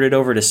were ported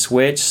over to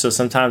Switch, so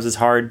sometimes it's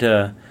hard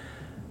to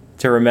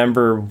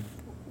remember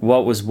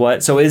what was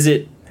what. So has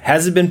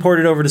it been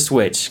ported over to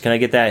Switch? Can I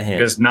get that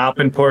hint? It has not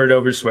been ported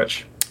over to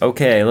Switch.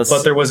 Okay,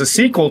 But there was a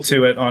sequel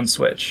to it on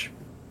Switch.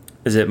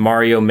 Is it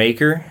Mario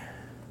Maker?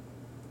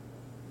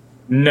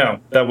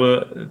 No, that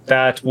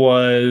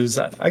was.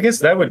 I guess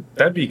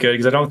that'd be good,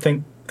 because I don't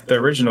think the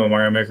original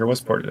Mario Maker was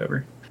ported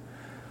over.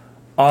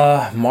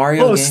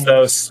 Mario. Close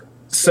though.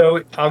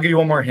 So I'll give you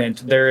one more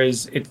hint.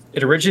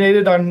 It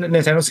originated on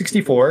Nintendo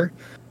 64.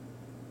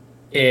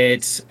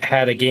 It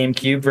had a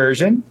Gamecube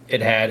version.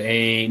 It had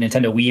a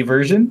Nintendo Wii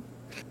version.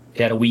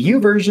 It had a Wii U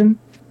version,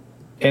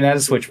 and it had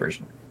a Switch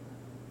version.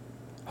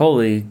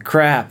 Holy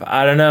crap.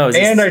 I don't know.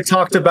 I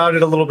talked about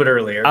it a little bit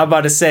earlier. I'm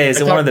about to say, is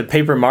it one of the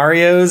Paper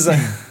Marios?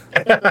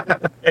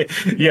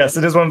 Yes,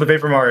 it is one of the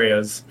Paper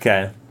Marios.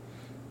 Okay.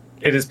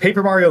 It is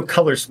Paper Mario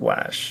Color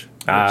Splash.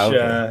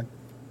 Okay.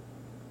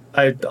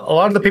 A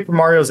lot of the Paper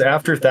Mario's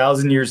after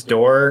Thousand Years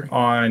Door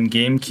on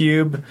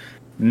GameCube,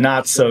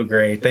 not so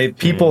great.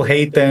 People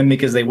hate them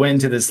because they went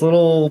into this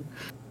little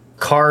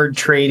card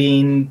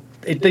trading.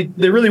 They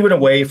really went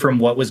away from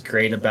what was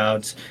great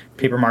about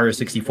Paper Mario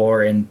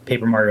 64 and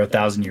Paper Mario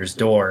Thousand Years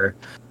Door.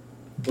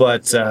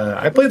 But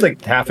I played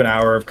like half an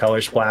hour of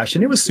Color Splash,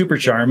 and it was super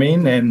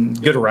charming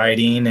and good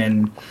writing,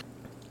 and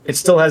it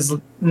still has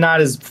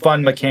not as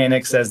fun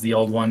mechanics as the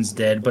old ones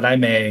did. But I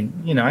may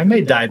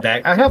dive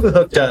back. I have it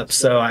hooked up,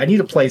 so I need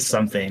to play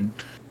something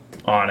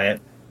on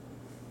it.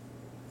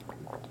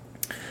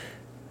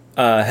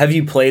 Have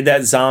you played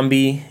that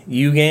Zombie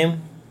U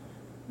game?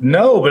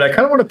 No, but I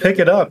kind of want to pick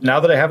it up now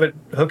that I have it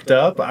hooked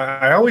up.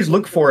 I always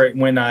look for it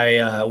when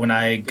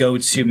I go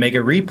to Mega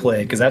Replay,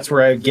 because that's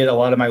where I get a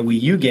lot of my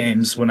Wii U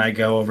games when I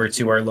go over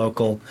to our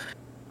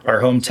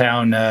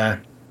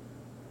hometown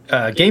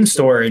game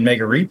store in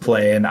Mega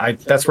Replay, and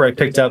that's where I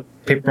picked up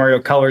Paper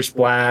Mario Color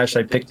Splash.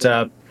 I picked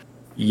up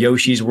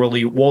Yoshi's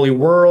Woolly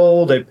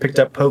World. I picked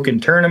up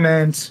Pokken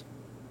Tournament.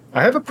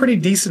 I have a pretty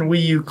decent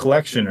Wii U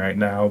collection right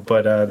now,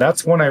 but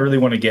that's one I really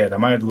want to get. I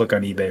might look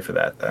on eBay for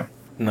that though.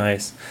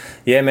 Nice.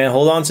 Yeah, man,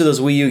 hold on to those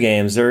Wii U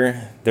games.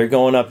 They're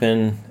going up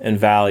in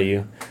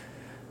value.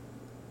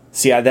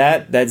 See,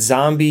 that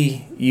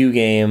Zombie U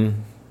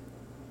game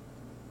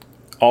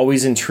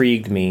always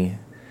intrigued me.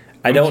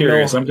 I'm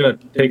curious. I'm gonna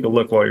take a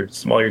look while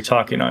you're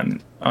talking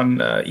on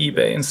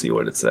eBay and see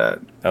what it's at.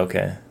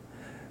 Okay.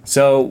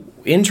 So,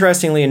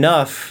 interestingly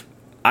enough,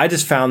 I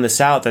just found this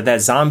out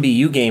that Zombie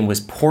U game was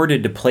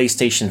ported to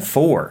PlayStation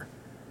 4.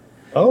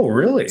 Oh,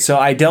 really? So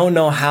I don't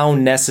know how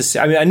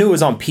necessary. I mean, I knew it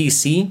was on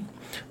PC,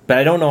 but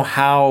I don't know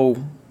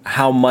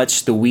how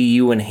much the Wii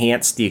U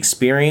enhanced the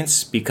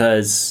experience,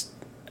 because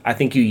I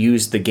think you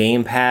used the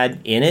gamepad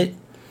in it.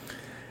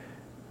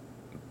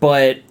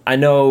 But I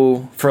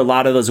know for a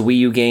lot of those Wii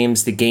U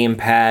games, the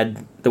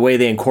gamepad, the way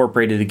they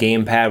incorporated the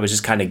gamepad was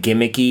just kind of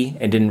gimmicky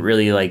and didn't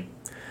really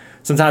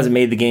sometimes it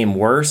made the game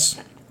worse.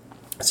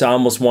 So I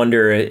almost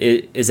wonder,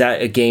 is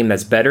that a game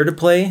that's better to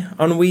play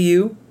on Wii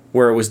U,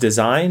 where it was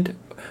designed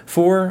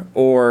for,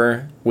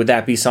 or would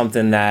that be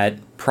something that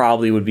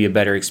probably would be a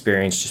better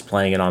experience just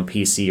playing it on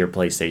PC or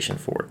PlayStation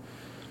 4?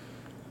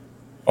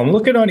 I'm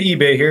looking on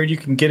eBay here. You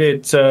can get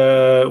it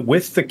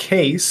with the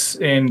case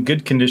in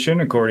good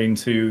condition, according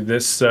to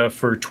this,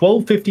 for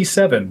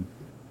 $12.57.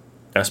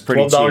 That's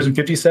pretty cheap.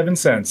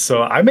 $12.57.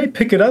 So I may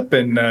pick it up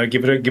and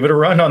give it a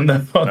run on the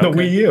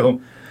Wii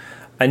U.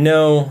 I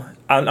know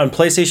on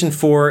PlayStation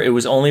 4 it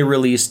was only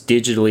released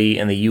digitally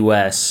in the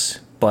US,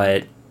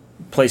 but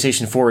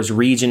PlayStation 4 is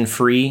region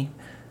free,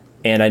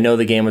 and I know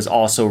the game was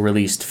also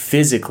released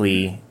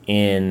physically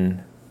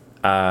in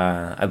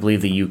I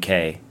believe the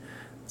UK.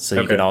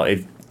 So you could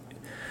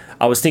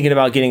I was thinking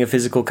about getting a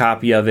physical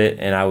copy of it,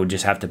 and I would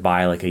just have to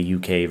buy like a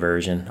UK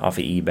version off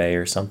of eBay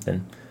or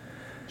something.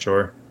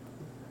 Sure.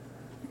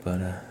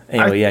 But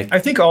anyway, I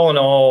think all in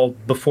all,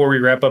 before we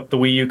wrap up the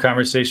Wii U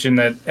conversation,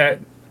 that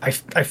I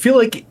feel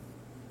like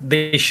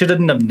they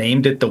shouldn't have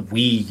named it the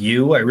Wii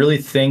U. I really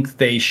think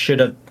they should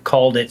have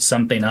called it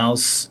something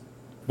else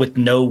with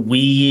no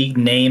Wii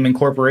name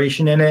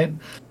incorporation in it,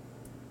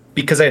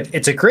 because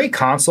it's a great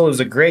console. It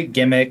was a great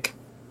gimmick.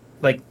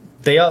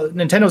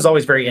 Nintendo's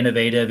always very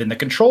innovative, and the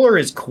controller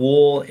is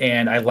cool,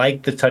 and I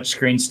like the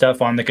touchscreen stuff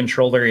on the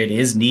controller. It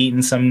is neat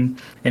in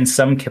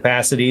some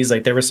capacities.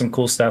 Like, there was some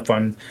cool stuff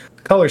on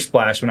Color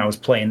Splash when I was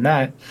playing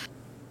that.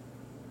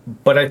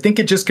 But I think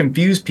it just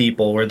confused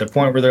people, where the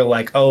point where they're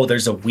like, "Oh,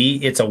 there's a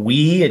Wii. It's a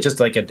Wii. It's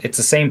just it's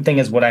the same thing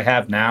as what I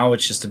have now.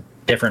 It's just a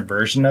different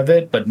version of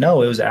it." But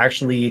no, it was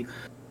actually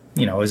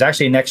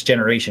a next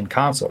generation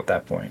console at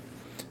that point.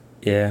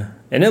 Yeah,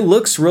 and it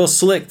looks real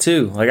slick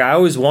too. Like, I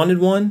always wanted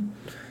one.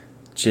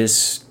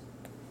 Just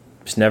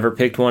never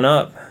picked one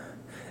up.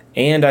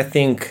 And I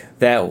think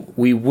that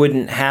we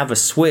wouldn't have a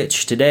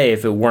Switch today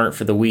if it weren't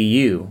for the Wii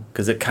U,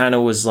 because it kind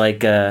of was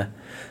like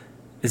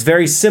it's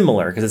very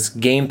similar, because it's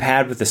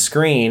gamepad with a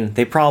screen.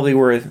 They probably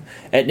were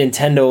at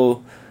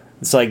Nintendo,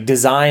 it's like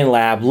design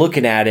lab,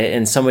 looking at it,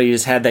 and somebody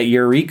just had that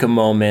eureka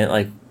moment,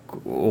 like,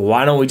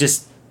 why don't we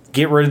just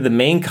get rid of the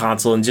main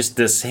console and just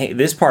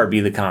this part be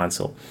the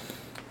console?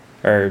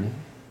 Or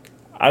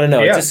I don't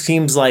know. Yeah. It just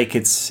seems like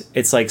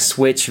it's like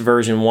Switch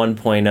version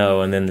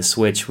 1.0, and then the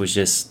Switch was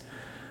just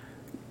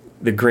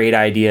the great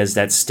ideas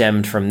that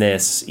stemmed from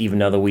this, even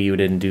though the Wii U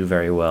didn't do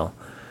very well.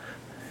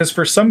 Because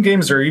for some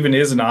games, there even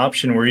is an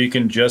option where you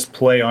can just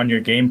play on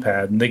your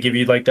gamepad, and they give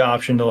you the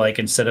option to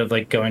instead of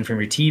going from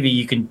your TV,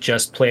 you can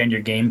just play on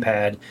your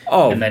gamepad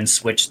and then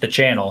switch the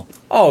channel.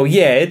 Oh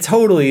yeah, it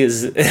totally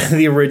is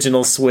the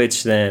original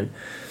Switch then.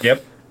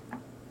 Yep. All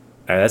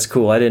right, that's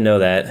cool. I didn't know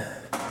that.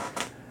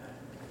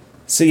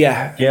 So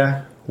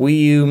yeah, Wii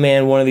U,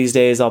 man, one of these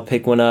days I'll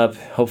pick one up.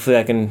 Hopefully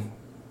I can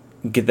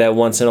get that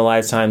once in a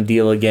lifetime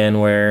deal again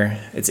where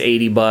it's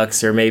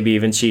 $80 or maybe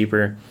even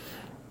cheaper.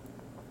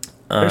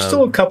 There's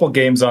still a couple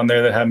games on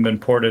there that haven't been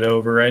ported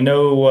over. I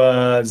know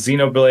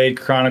Xenoblade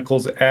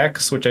Chronicles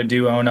X, which I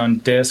do own on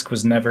disc,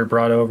 was never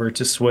brought over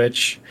to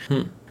Switch.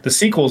 The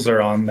sequels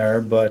are on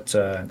there, but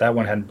that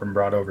one hadn't been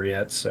brought over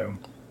yet. So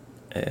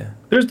Yeah.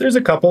 There's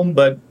a couple,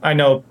 but I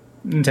know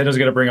Nintendo's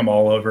gonna bring them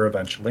all over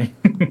eventually.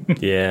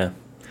 Yeah.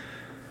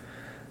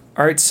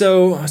 All right,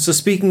 so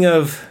speaking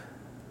of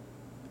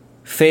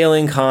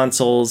failing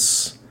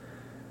consoles,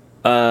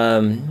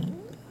 and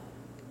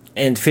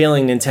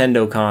failing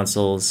Nintendo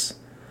consoles,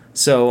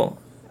 so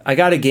I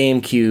got a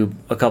GameCube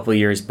a couple of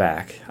years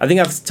back. I think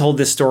I've told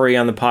this story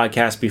on the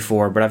podcast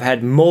before, but I've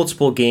had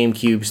multiple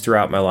GameCubes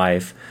throughout my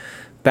life.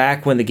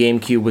 Back when the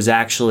GameCube was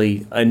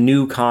actually a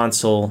new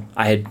console,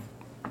 I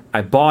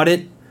bought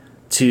it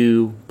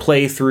to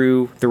play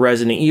through the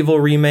Resident Evil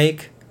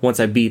remake. Once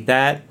I beat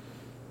that,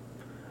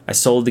 I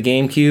sold the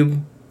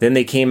GameCube. Then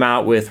they came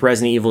out with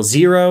Resident Evil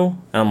 0.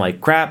 And I'm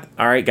like, crap,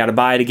 all right, got to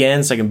buy it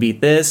again so I can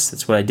beat this.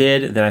 That's what I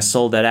did. Then I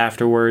sold that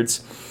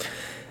afterwards.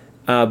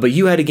 But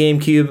you had a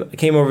GameCube. I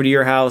came over to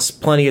your house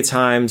plenty of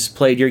times,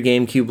 played your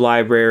GameCube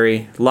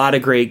library. A lot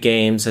of great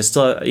games. I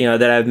still,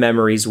 that I have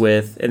memories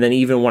with. And then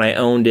even when I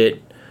owned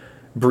it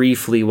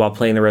briefly while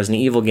playing the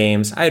Resident Evil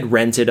games, I had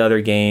rented other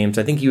games.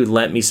 I think you would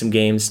lent me some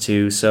games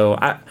too. So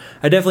I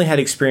definitely had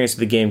experience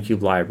with the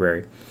GameCube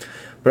library.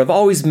 But I've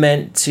always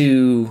meant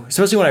to,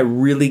 especially when I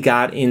really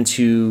got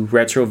into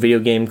retro video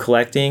game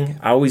collecting,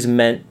 I always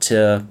meant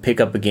to pick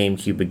up a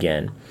GameCube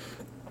again.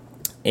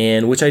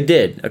 And which I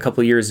did a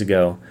couple years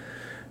ago.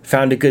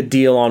 Found a good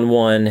deal on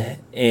one,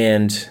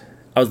 and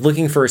I was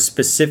looking for a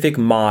specific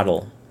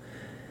model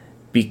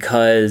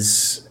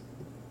because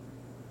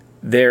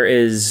there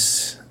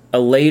is a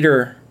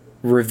later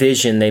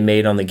revision they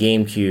made on the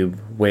GameCube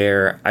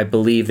where I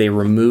believe they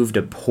removed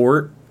a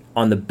port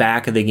on the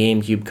back of the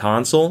GameCube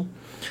console.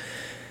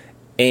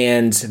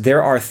 And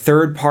there are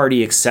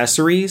third-party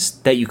accessories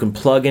that you can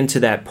plug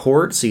into that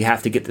port, so you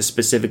have to get the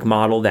specific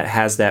model that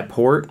has that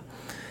port.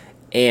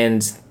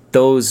 And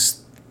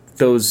those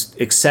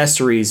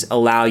accessories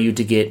allow you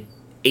to get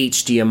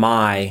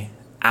HDMI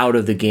out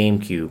of the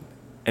GameCube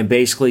and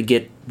basically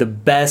get the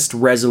best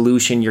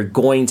resolution you're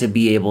going to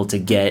be able to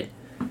get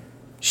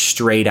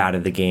straight out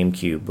of the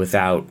GameCube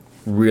without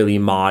really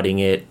modding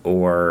it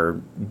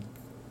or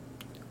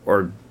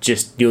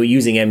just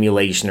using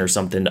emulation or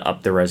something to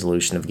up the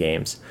resolution of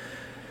games.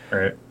 All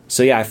right.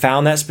 So yeah, I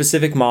found that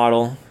specific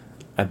model.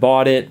 I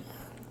bought it,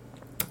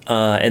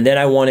 and then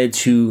I wanted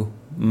to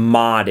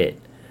mod it.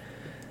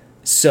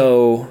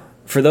 So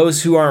for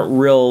those who aren't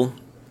real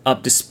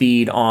up to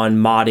speed on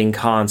modding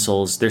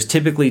consoles, there's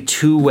typically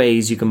two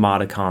ways you can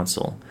mod a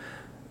console.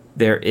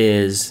 There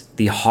is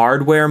the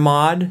hardware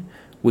mod,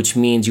 which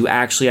means you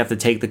actually have to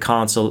take the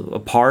console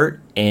apart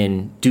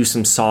and do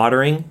some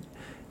soldering.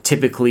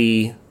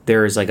 Typically,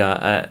 there is like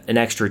an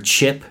extra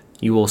chip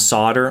you will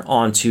solder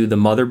onto the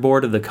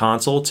motherboard of the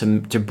console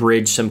to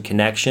bridge some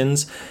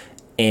connections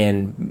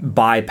and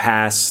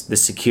bypass the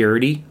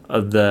security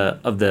of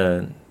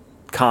the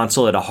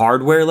console at a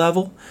hardware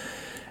level.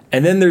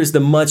 And then there's the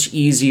much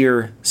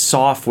easier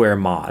software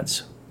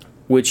mods,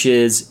 which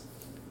is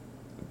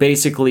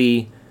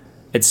basically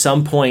at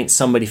some point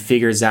somebody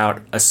figures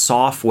out a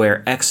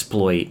software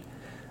exploit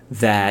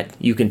that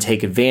you can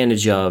take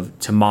advantage of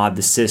to mod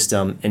the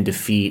system and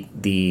defeat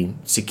the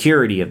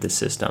security of the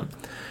system.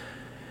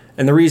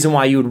 And the reason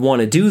why you would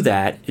want to do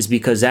that is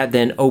because that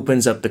then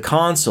opens up the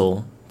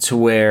console to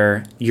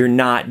where you're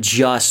not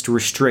just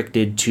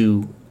restricted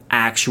to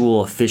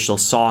actual official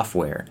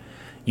software.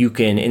 You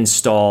can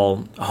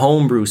install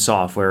homebrew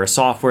software, a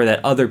software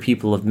that other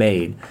people have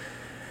made.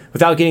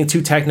 Without getting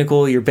too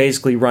technical, you're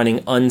basically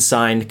running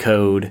unsigned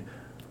code,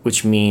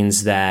 which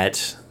means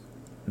that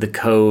the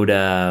code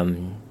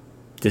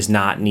does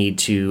not need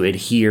to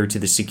adhere to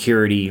the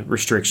security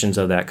restrictions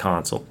of that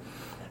console.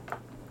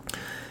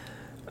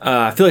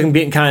 I feel like I'm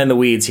getting kind of in the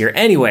weeds here.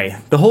 Anyway,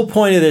 the whole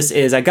point of this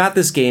is I got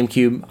this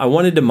GameCube. I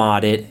wanted to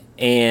mod it,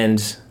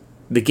 and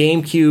the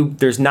GameCube,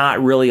 there's not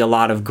really a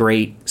lot of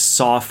great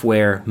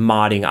software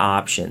modding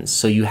options,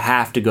 so you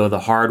have to go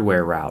the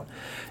hardware route.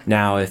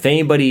 Now, if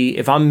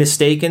I'm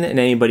mistaken and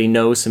anybody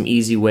knows some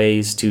easy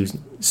ways to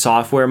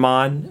software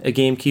mod a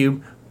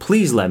GameCube,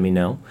 please let me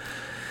know.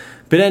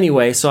 But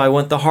anyway, so I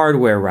went the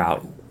hardware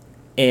route.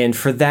 And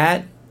for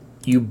that,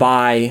 you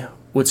buy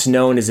what's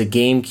known as a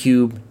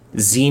GameCube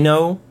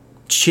Xeno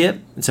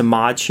chip. It's a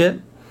mod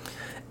chip.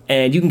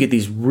 And you can get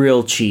these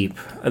real cheap.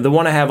 The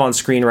one I have on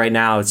screen right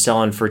now, it's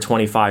selling for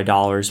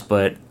 $25,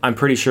 but I'm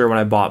pretty sure when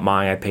I bought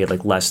mine, I paid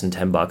like less than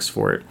 $10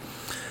 for it.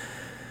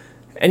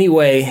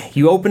 Anyway,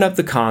 you open up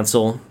the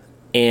console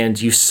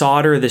and you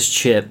solder this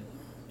chip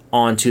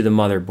onto the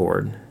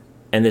motherboard.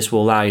 And this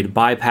will allow you to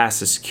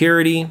bypass the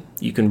security.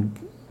 You can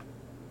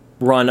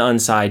run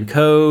unsigned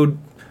code,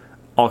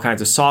 all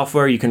kinds of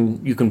software. You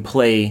can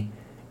play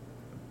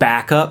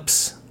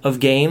backups of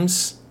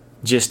games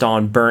just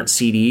on burnt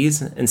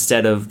CDs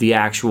instead of the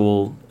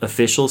actual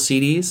official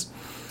CDs.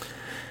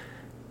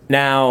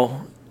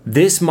 Now,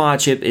 this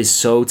mod chip is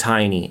so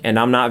tiny, and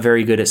I'm not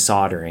very good at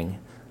soldering.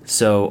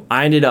 So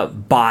I ended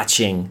up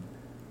botching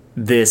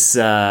this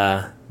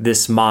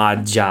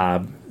mod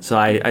job. So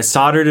I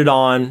soldered it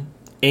on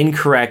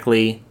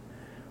incorrectly.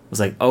 Was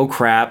like, oh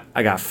crap.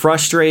 I got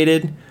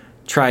frustrated.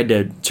 Tried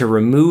to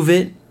remove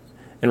it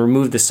and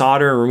remove the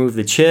solder and remove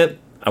the chip.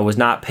 I was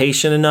not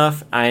patient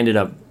enough. I ended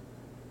up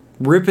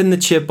ripping the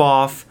chip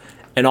off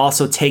and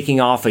also taking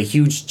off a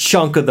huge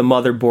chunk of the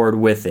motherboard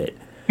with it.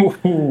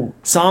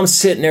 So I'm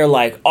sitting there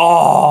like,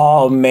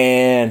 oh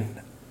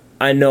man,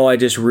 I know I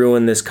just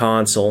ruined this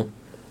console.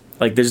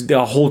 Like there's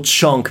a whole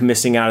chunk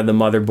missing out of the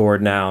motherboard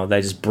now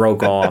that just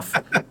broke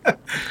off.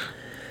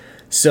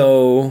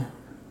 So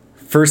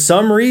for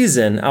some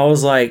reason, I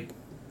was like,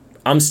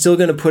 I'm still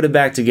going to put it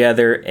back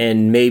together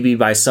and maybe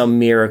by some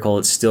miracle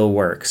it still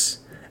works.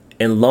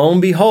 And lo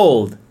and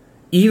behold,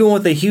 even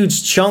with a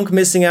huge chunk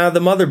missing out of the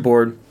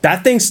motherboard,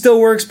 that thing still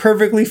works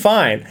perfectly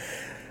fine.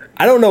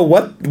 I don't know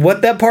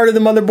what that part of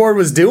the motherboard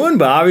was doing,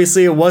 but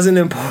obviously it wasn't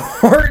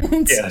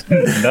important. Yeah,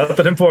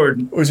 nothing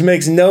important. Which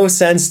makes no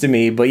sense to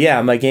me. But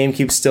yeah, my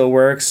GameCube still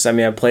works. I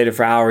mean, I played it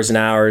for hours and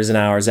hours and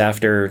hours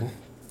after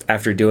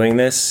doing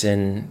this,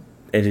 and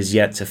it is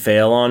yet to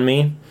fail on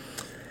me.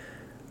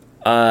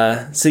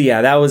 So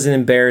yeah, that was an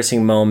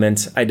embarrassing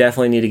moment. I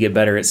definitely need to get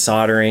better at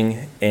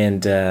soldering,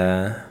 and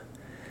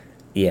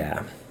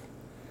yeah.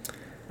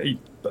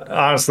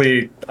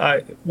 Honestly,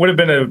 I would have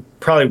been a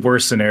probably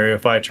worse scenario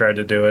if I tried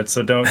to do it.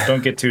 So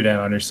don't get too down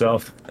on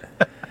yourself.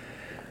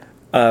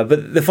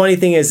 But the funny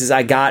thing is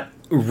I got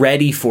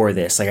ready for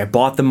this. Like I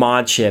bought the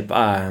mod chip,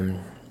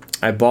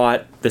 I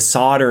bought the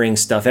soldering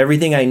stuff,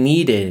 everything I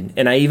needed,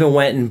 and I even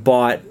went and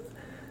bought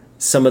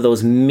some of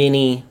those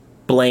mini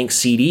blank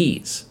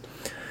CDs.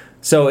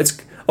 So it's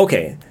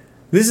okay.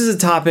 This is a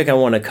topic I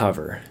want to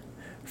cover.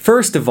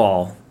 First of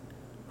all,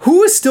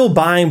 who is still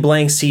buying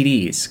blank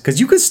CDs? Because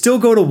you could still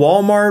go to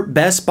Walmart,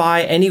 Best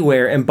Buy,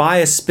 anywhere and buy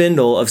a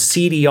spindle of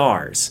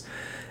CDRs.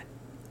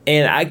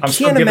 And I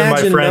can't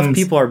imagine enough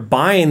people are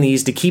buying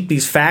these to keep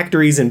these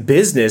factories in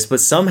business,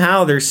 but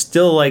somehow they're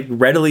still like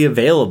readily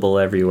available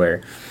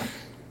everywhere.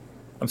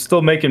 I'm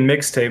still making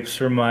mixtapes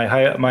for my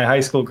high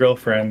school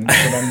girlfriend.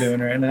 That's what I'm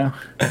doing right now.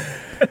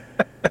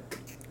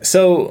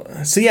 So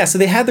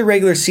they had the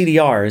regular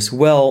CDRs.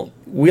 Well,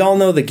 we all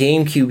know the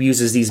GameCube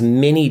uses these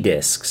mini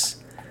discs.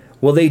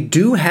 Well, they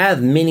do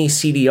have mini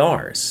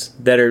CDRs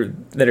that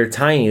are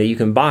tiny that you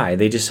can buy.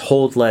 They just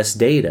hold less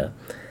data.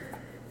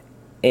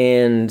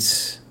 And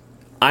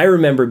I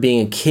remember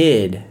being a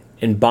kid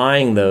and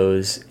buying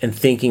those and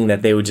thinking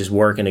that they would just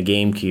work in a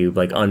GameCube,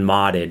 like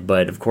unmodded,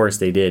 but of course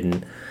they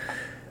didn't.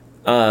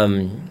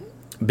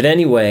 But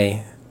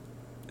anyway,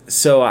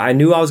 so I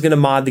knew I was going to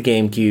mod the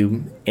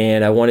GameCube,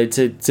 and I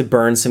wanted to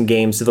burn some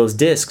games to those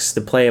discs,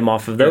 to play them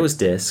off of those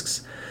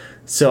discs.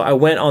 So I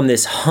went on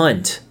this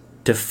hunt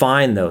to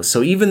find those.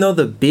 So even though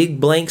the big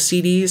blank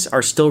CDs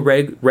are still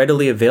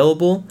readily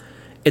available,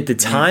 at the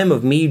time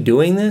of me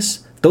doing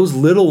this, those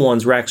little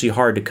ones were actually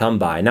hard to come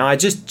by. Now, I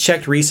just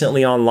checked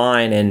recently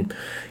online, and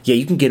yeah,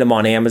 you can get them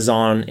on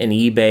Amazon and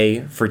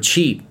eBay for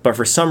cheap. But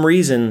for some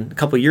reason, a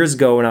couple of years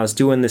ago when I was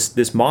doing this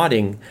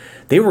modding,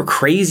 they were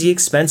crazy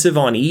expensive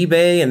on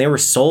eBay, and they were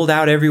sold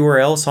out everywhere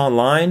else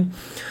online.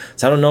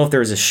 So I don't know if there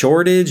was a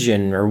shortage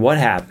or what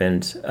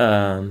happened.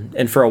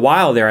 And for a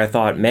while there, I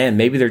thought, man,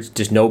 maybe there's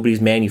just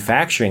nobody's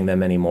manufacturing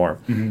them anymore.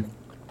 Mm-hmm.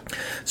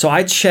 So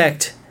I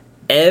checked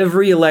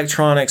every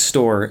electronics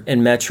store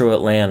in Metro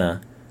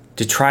Atlanta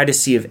to try to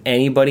see if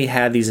anybody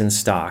had these in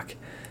stock.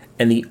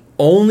 And the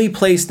only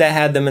place that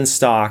had them in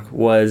stock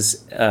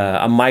was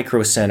a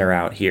Micro Center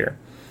out here.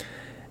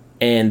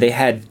 And they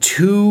had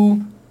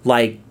 2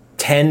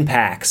 10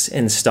 packs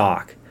in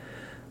stock.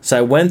 So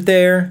I went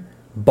there,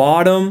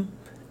 bought them,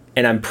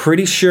 and I'm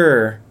pretty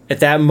sure at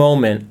that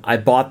moment I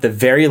bought the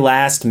very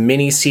last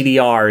mini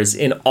CDRs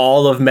in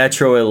all of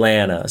Metro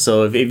Atlanta.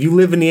 So if you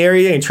live in the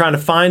area and trying to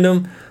find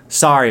them,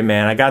 sorry,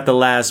 man, I got the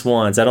last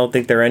ones. I don't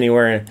think they're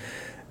anywhere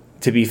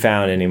to be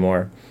found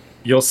anymore.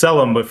 You'll sell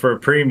them, but for a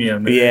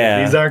premium.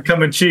 Yeah. These aren't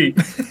coming cheap.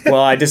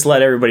 Well, I just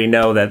let everybody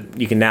know that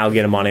you can now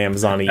get them on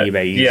Amazon and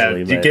eBay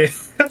easily.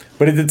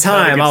 But at the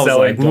time, I was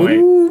like,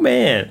 ooh,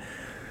 man.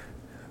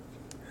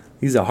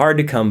 These are hard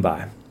to come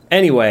by.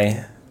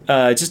 Anyway,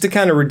 just to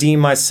kind of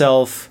redeem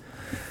myself,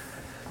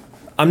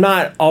 I'm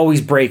not always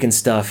breaking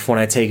stuff when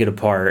I take it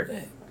apart.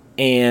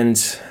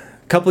 And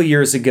a couple of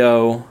years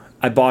ago,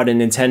 I bought a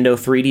Nintendo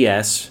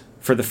 3DS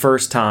for the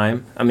first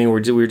time. I mean,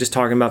 we were just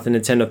talking about the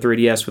Nintendo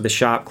 3DS with the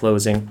shop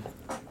closing.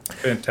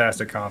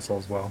 Fantastic console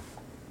as well.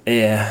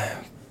 Yeah,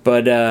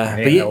 but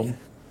yeah.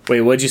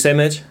 Wait, what'd you say,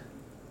 Mitch?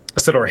 I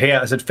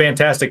said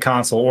fantastic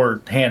console, or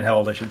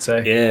handheld, I should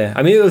say. Yeah,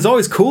 I mean, it was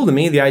always cool to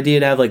me, the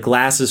idea to have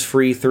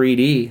glasses-free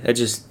 3D. That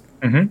just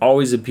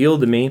always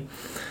appealed to me.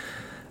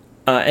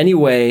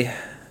 Anyway,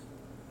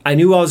 I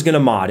knew I was going to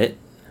mod it,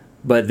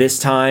 but this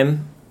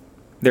time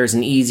there's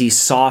an easy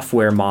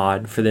software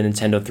mod for the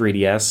Nintendo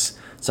 3DS,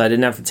 so I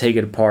didn't have to take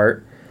it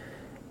apart.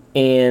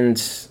 And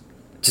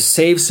to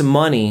save some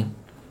money,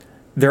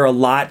 they're a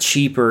lot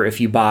cheaper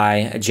if you buy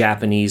a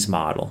Japanese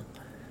model.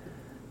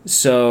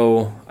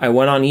 So I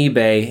went on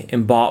eBay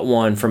and bought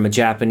one from a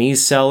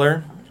Japanese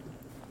seller,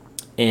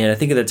 and I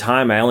think at the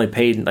time I only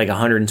paid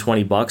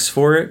 $120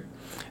 for it,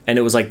 and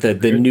it was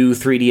the new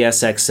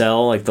 3DS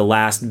XL, the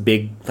last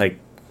big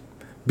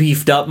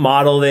beefed up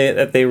model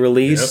that they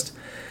released.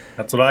 Yep.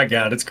 That's what I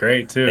got. It's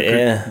great too.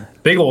 Yeah.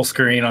 Big old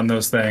screen on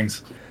those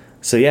things.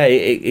 So yeah,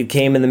 it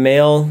came in the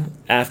mail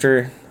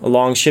after a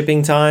long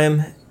shipping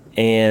time,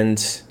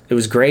 and it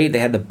was great. They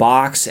had the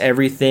box,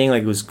 everything,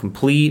 like it was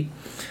complete.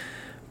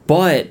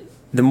 But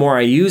the more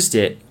I used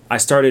it, I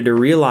started to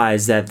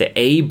realize that the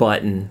A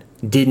button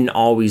didn't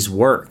always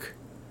work.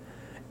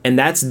 And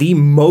that's the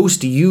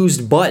most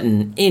used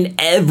button in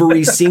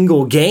every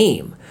single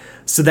game.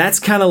 So that's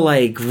kind of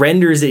like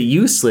renders it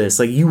useless.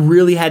 Like you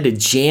really had to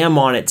jam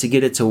on it to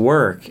get it to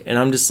work. And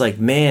I'm just like,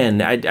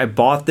 man, I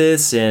bought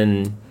this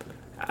and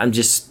I'm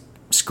just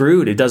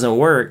screwed. It doesn't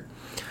work.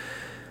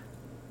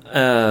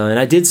 And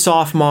I did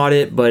soft mod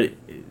it, but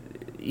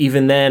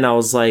even then I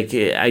was like,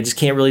 I just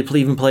can't really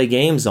even play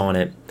games on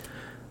it.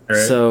 Right.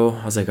 So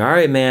I was like, all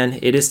right, man,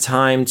 it is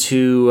time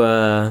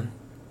to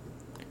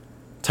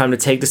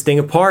take this thing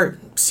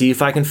apart, see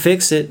if I can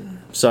fix it.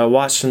 So I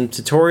watched some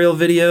tutorial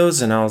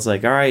videos and I was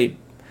like, all right,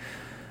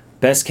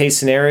 best case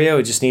scenario,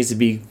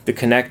 the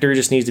connector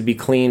just needs to be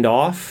cleaned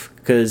off,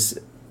 because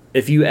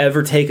if you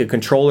ever take a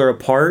controller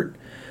apart,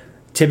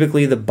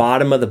 typically the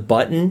bottom of the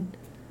button,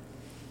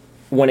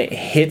 when it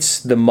hits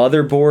the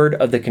motherboard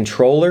of the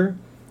controller,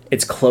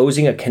 it's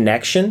closing a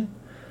connection.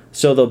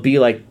 So there'll be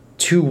like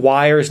two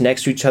wires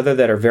next to each other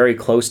that are very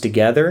close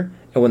together.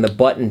 And when the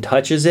button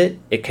touches it,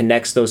 it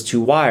connects those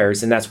two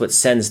wires. And that's what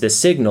sends the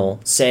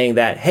signal saying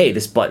that, hey,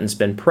 this button's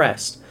been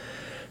pressed.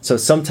 So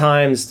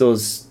sometimes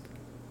those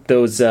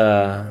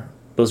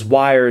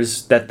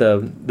wires that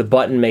the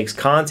button makes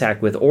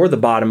contact with, or the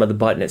bottom of the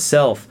button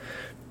itself,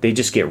 they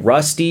just get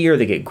rusty or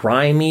they get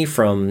grimy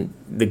from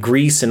the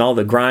grease and all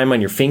the grime on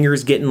your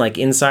fingers getting like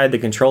inside the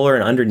controller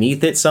and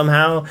underneath it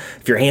somehow,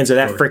 if your hands are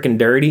that freaking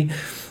dirty.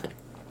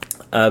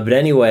 But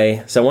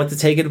anyway, so I went to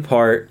take it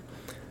apart.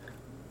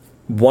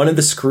 One of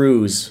the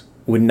screws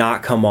would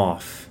not come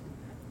off.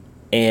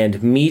 And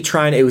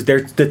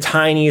they're the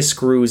tiniest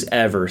screws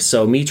ever.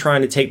 So me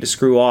trying to take the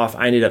screw off,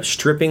 I ended up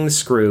stripping the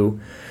screw.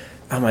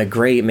 I'm like,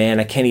 great, man,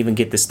 I can't even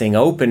get this thing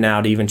open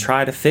now to even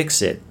try to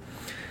fix it.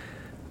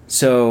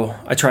 So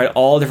I tried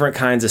all different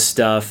kinds of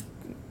stuff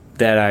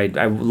that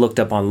I looked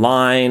up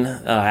online.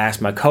 I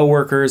asked my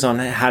coworkers on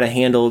how to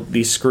handle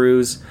these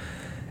screws.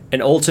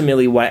 And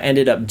ultimately what I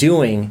ended up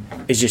doing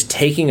is just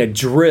taking a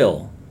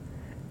drill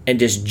and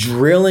just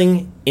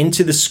drilling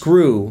into the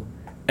screw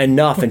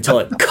enough until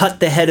it cut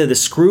the head of the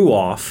screw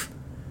off.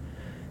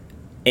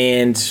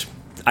 And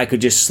I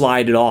could just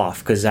slide it off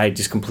because I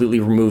just completely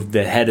removed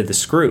the head of the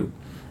screw.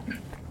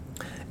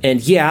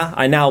 And yeah,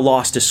 I now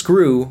lost a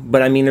screw,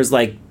 but I mean, there's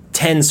like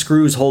 10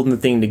 screws holding the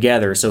thing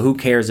together, so who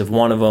cares if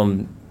one of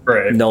them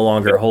no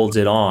longer holds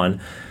it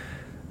on.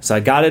 So I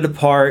got it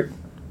apart,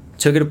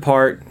 took it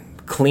apart,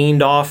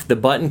 cleaned off the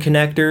button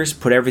connectors,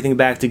 put everything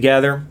back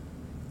together,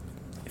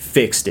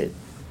 fixed it.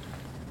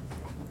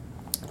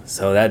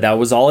 So that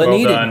was all it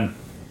needed. Done.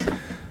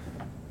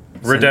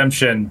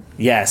 Redemption.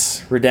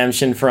 Yes,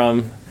 redemption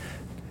from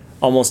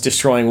almost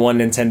destroying one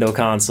Nintendo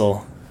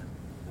console.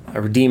 I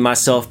redeemed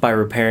myself by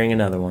repairing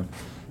another one.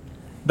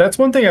 That's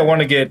one thing I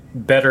want to get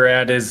better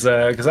at is,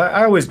 because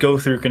I always go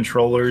through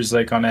controllers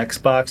like on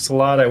Xbox a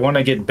lot. I want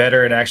to get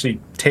better at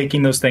actually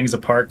taking those things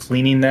apart,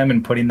 cleaning them,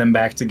 and putting them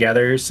back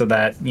together so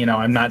that,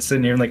 I'm not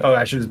sitting here like, oh,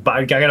 I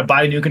got to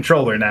buy a new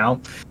controller now.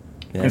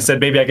 Yeah. Instead,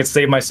 maybe I could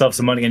save myself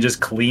some money and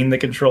just clean the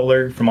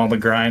controller from all the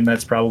grime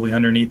that's probably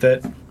underneath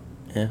it.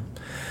 Yeah.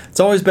 It's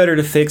always better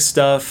to fix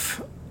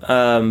stuff,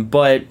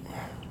 but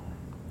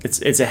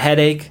it's a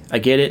headache. I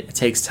get it. It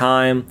takes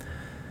time.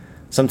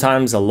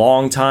 Sometimes a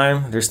long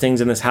time. There's things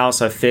in this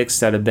house I've fixed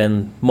that have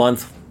been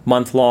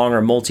month-long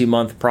or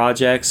multi-month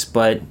projects,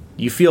 but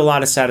you feel a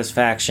lot of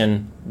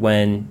satisfaction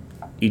when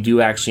you do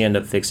actually end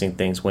up fixing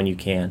things when you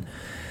can.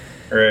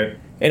 Right.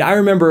 And I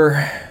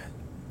remember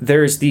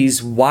there's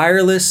these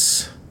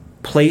wireless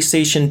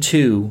PlayStation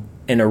 2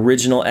 and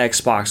original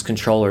Xbox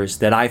controllers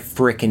that I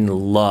frickin'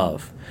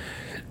 love.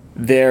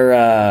 They're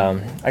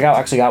I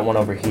actually got one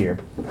over here.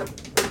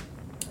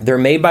 They're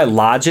made by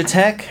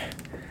Logitech.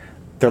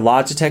 They're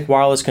Logitech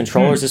wireless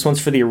controllers. This one's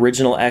for the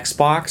original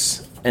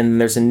Xbox, and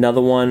there's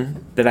another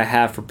one that I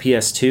have for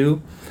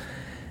PS2.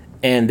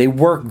 And they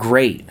work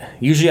great.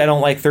 Usually I don't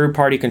like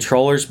third-party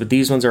controllers, but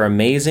these ones are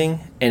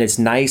amazing. And it's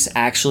nice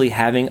actually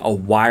having a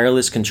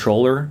wireless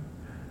controller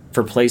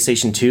for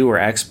PlayStation 2 or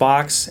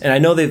Xbox. And I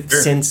know they've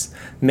since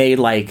made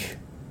like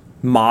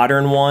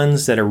modern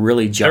ones that are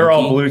really junky. They're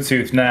all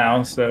Bluetooth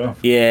now, so.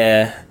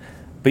 Yeah.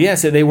 But yeah,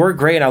 so they work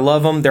great. I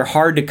love them. They're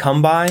hard to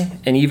come by.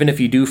 And even if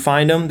you do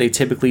find them, they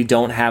typically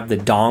don't have the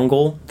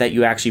dongle that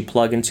you actually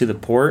plug into the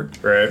port.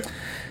 Right.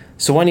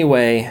 So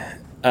anyway,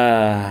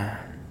 I've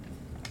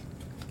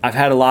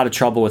had a lot of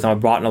trouble with them. I've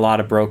brought in a lot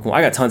of broken ones.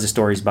 I got tons of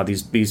stories about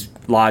these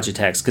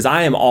Logitechs because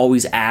I am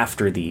always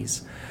after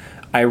these.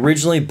 I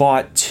originally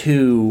bought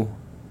two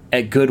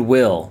at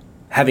Goodwill,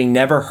 having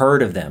never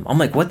heard of them. I'm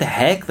like, what the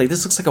heck? Like,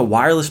 this looks like a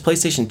wireless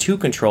PlayStation 2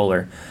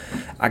 controller.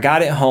 I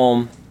got it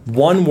home.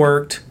 One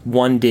worked,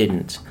 one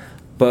didn't.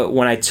 But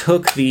when I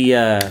took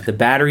the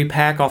battery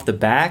pack off the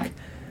back,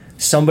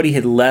 somebody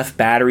had left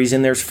batteries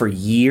in there for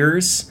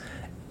years,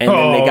 and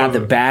then they got the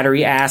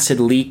battery acid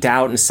leaked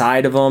out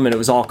inside of them, and it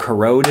was all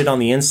corroded on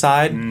the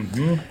inside.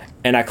 Mm-hmm.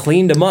 And I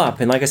cleaned them up,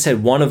 and like I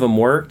said, one of them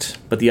worked,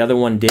 but the other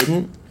one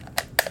didn't.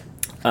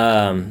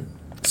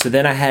 So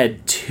then I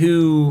had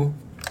two...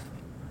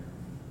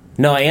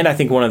 No, and I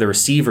think one of the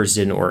receivers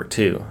didn't work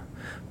too.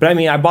 But I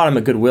mean, I bought them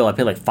at Goodwill. I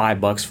paid like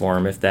 $5 for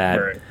them, if that.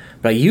 Right.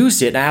 But I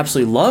used it, and I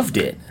absolutely loved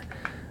it.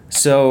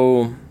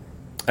 So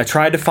I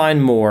tried to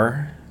find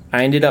more.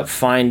 I ended up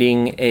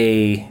finding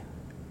an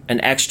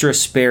extra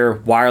spare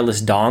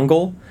wireless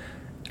dongle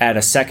at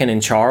a Second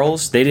and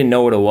Charles. They didn't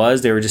know what it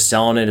was. They were just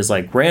selling it as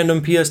like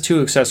random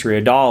PS2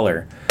 accessory,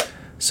 $1.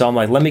 So I'm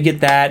like, let me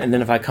get that, and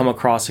then if I come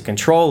across a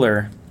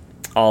controller,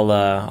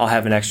 I'll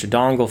have an extra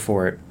dongle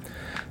for it.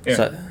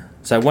 Yeah.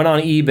 So I went on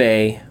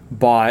eBay,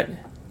 bought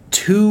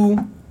 2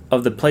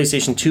 of the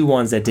PlayStation 2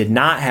 ones that did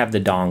not have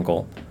the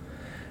dongle.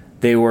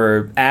 They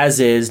were as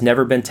is,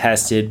 never been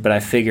tested, but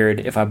I figured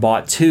if I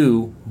bought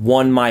 2,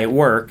 one might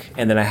work,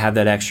 and then I have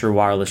that extra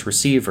wireless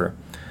receiver.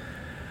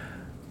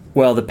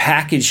 Well, the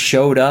package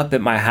showed up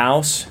at my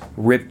house,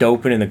 ripped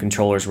open, and the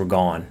controllers were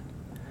gone.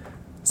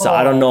 So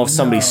I don't know if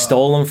somebody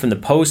stole them from the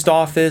post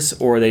office,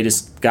 or they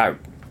just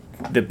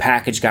the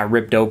package got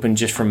ripped open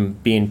just from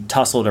being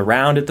tussled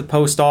around at the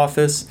post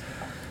office.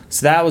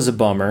 So that was a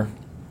bummer.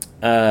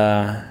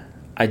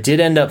 I did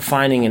end up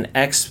finding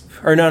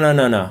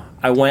no.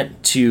 I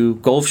went to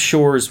Gulf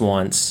Shores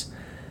once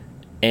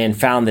and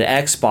found the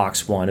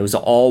Xbox one. It was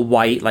an all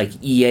white, like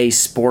EA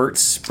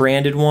Sports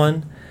branded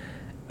one.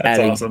 That's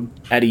awesome.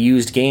 At a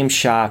used game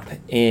shop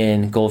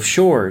in Gulf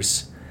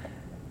Shores.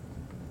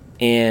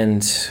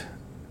 And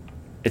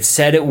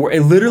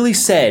it literally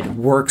said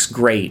works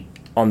great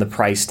on the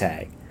price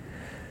tag.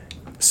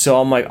 So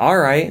I'm like, all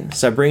right.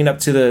 So I bring it up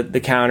to the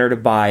counter to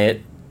buy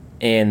it,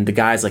 and the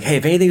guy's like, hey,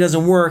 if anything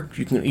doesn't work,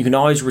 you can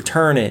always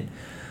return it.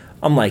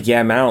 I'm like,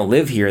 yeah, man, I don't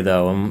live here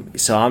though.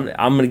 So I'm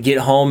gonna get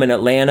home in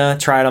Atlanta,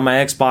 try it on my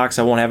Xbox.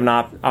 I won't have an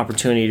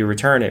opportunity to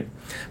return it.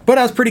 But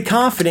I was pretty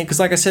confident because,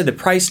 like I said, the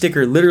price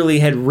sticker literally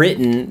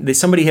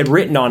somebody had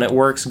written on it,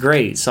 works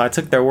great. So I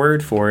took their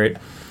word for it.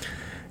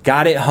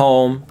 Got it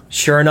home.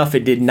 Sure enough,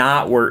 it did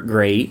not work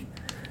great.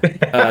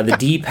 The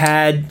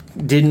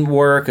D-pad didn't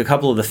work. A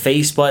couple of the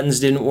face buttons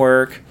didn't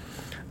work.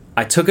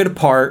 I took it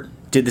apart,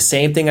 did the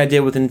same thing I did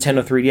with the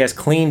Nintendo 3DS,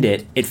 cleaned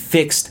it. It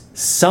fixed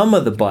some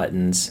of the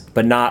buttons,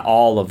 but not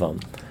all of them.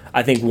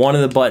 I think one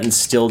of the buttons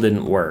still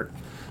didn't work.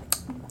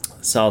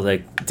 So I was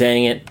like,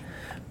 dang it.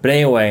 But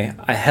anyway,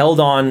 I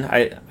held on.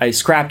 I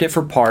scrapped it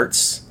for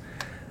parts.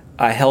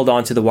 I held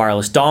on to the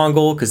wireless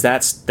dongle because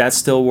that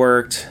still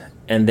worked.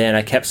 And then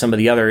I kept some of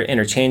the other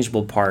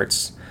interchangeable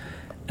parts.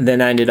 And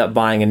then I ended up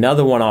buying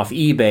another one off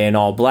eBay, an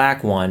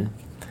all-black one,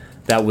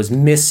 that was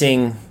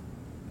missing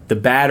the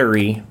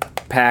battery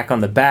pack on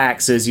the back.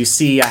 So as you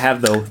see, I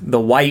have the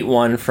white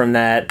one from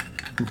that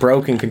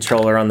broken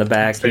controller on the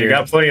back. So here. You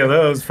got plenty of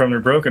those from the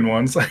broken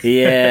ones.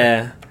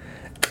 Yeah.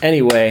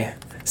 Anyway,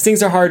 these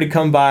things are hard to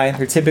come by.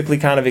 They're typically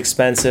kind of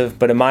expensive,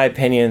 but in my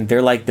opinion,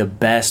 they're like the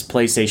best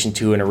PlayStation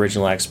 2 and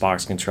original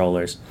Xbox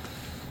controllers.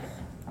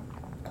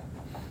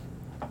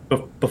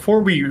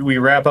 Before we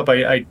wrap up,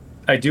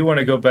 I do want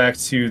to go back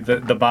to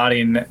the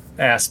modding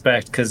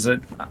aspect, because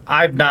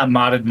I've not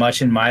modded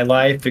much in my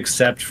life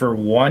except for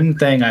one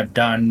thing I've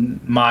done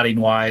modding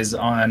wise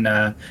on,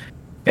 and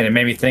it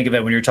made me think of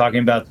it when you're talking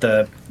about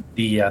the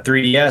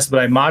 3DS. But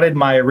I modded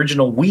my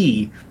original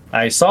Wii.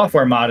 I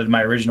software modded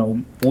my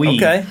original Wii.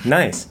 Okay,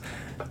 nice.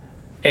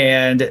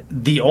 And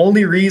the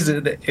only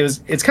reason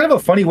it's kind of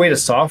a funny way to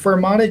software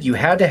mod it. You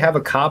had to have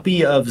a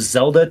copy of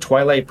Zelda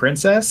Twilight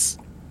Princess,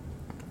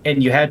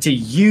 and you had to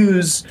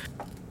use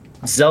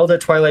Zelda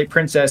Twilight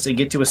Princess and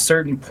get to a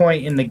certain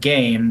point in the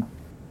game.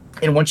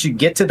 And once you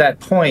get to that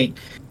point,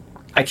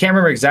 I can't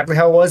remember exactly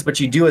how it was, but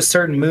you do a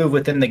certain move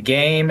within the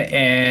game,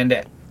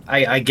 and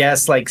I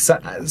guess like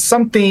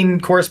something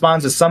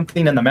corresponds to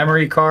something in the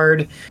memory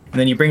card, and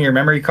then you bring your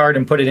memory card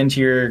and put it into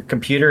your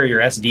computer or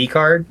your SD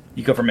card.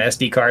 You go from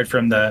SD card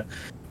from the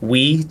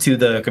Wii to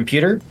the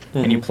computer,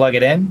 and you plug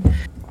it in,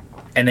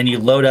 and then you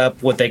load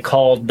up what they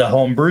called the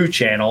Homebrew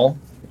channel,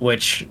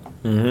 which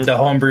the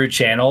Homebrew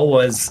channel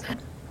was,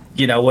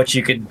 what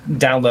you could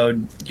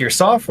download your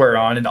software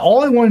on. And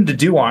all I wanted to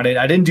do on it,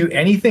 I didn't do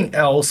anything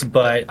else,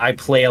 but I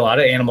play a lot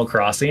of Animal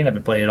Crossing. I've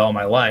been playing it all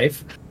my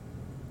life.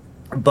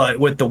 But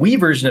with the Wii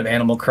version of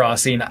Animal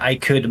Crossing, I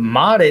could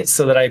mod it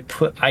so that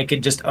I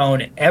could just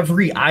own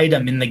every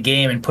item in the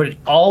game and put it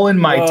all in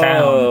my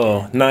town.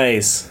 Oh,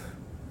 nice.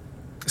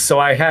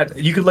 So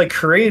you could like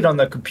create it on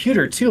the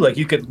computer too. Like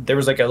there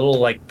was like a little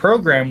like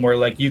program where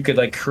like you could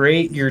like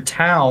create your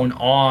town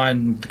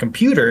on the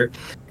computer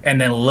and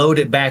then load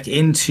it back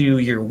into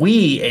your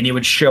Wii, and it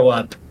would show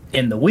up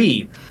in the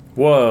Wii.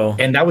 Whoa.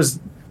 And it was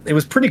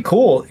pretty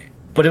cool,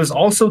 but it was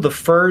also the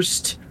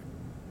first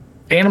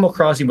Animal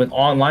Crossing with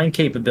online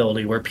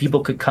capability where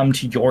people could come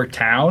to your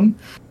town.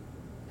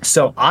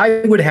 So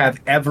I would have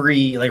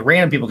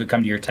random people could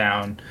come to your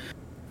town.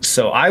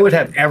 So I would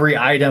have every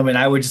item, and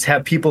I would just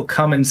have people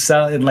come and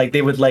sell, and like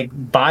they would like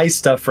buy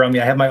stuff from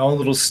me. I have my own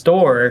little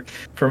store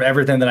from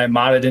everything that I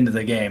modded into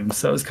the game.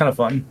 So it was kind of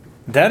fun.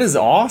 That is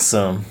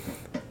awesome.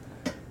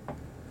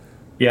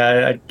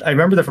 Yeah, I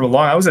remember that from a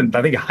long. I was in,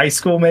 I think, high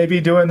school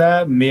maybe doing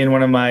that. Me and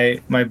one of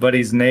my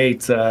buddies,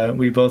 Nate,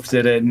 we both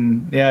did it,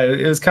 and yeah,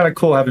 it was kind of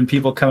cool having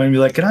people come and be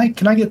like, "Can I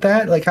get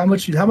that? Like, how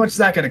much is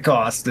that going to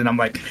cost?" And I'm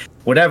like,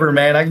 "Whatever,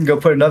 man. I can go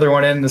put another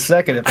one in a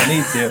second if I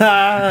need to."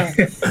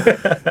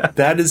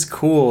 That is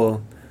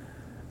cool.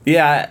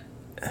 Yeah,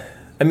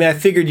 I mean, I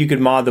figured you could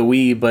mod the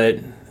Wii, but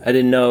I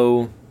didn't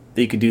know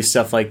that you could do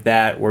stuff like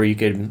that where you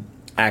could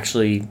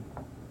actually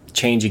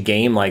change a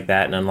game like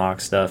that and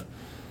unlock stuff.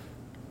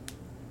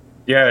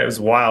 Yeah, it was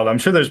wild. I'm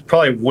sure there's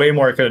probably way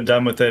more I could have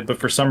done with it, but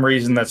for some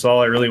reason, that's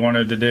all I really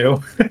wanted to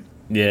do.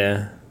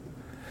 Yeah.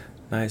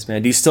 Nice,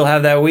 man. Do you still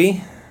have that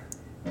Wii?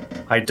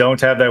 I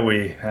don't have that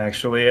Wii,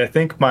 actually. I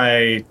think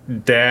my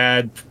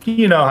dad,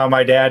 you know how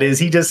my dad is,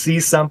 he just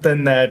sees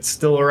something that's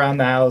still around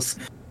the house.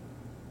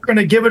 We're going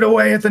to give it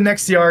away at the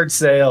next yard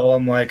sale.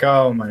 I'm like,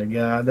 oh my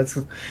God. That's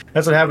what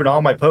happened to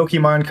all my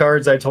Pokemon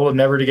cards I told him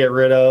never to get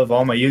rid of,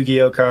 all my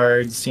Yu-Gi-Oh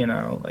cards, you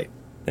know, like.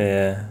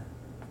 Yeah.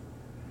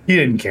 He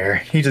didn't care.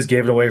 He just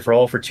gave it away for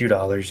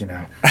 $2, you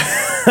know.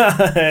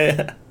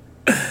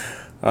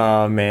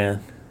 Oh,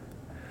 man.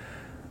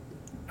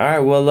 All right,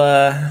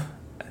 well,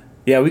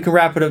 yeah, we can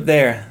wrap it up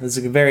there. This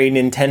is a very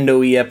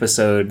Nintendo-y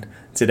episode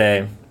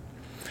today.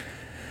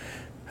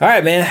 All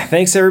right, man.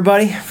 Thanks,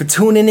 everybody, for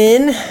tuning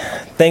in.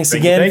 Thanks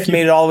again if you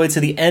made it all the way to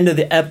the end of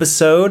the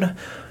episode.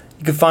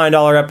 You can find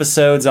all our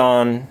episodes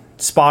on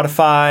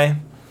Spotify,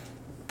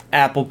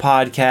 Apple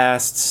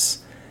Podcasts,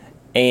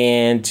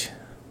 and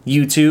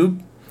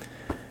YouTube.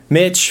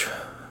 Mitch,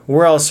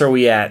 where else are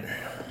we at?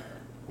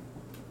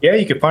 Yeah,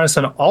 you can find us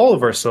on all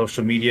of our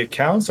social media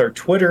accounts. Our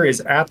Twitter is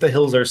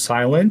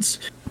 @TheHillsAreSilent.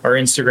 Our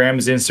Instagram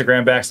is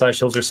Instagram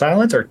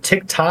 /HillsAreSilent. Our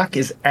TikTok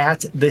is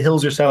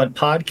 @TheHillsAreSilent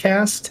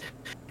Podcast.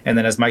 And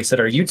then, as Mike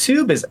said, our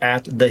YouTube is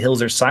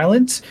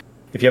 @TheHillsAreSilent.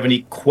 If you have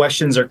any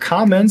questions or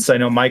comments, I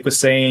know Mike was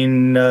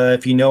saying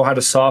if you know how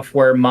to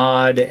software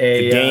mod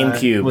a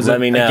Gamecube, let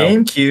me know. A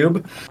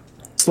Gamecube,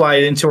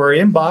 slide into our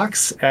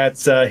inbox at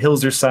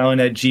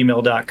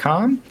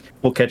hillsarsilent@gmail.com.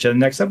 We'll catch you in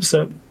the next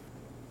episode.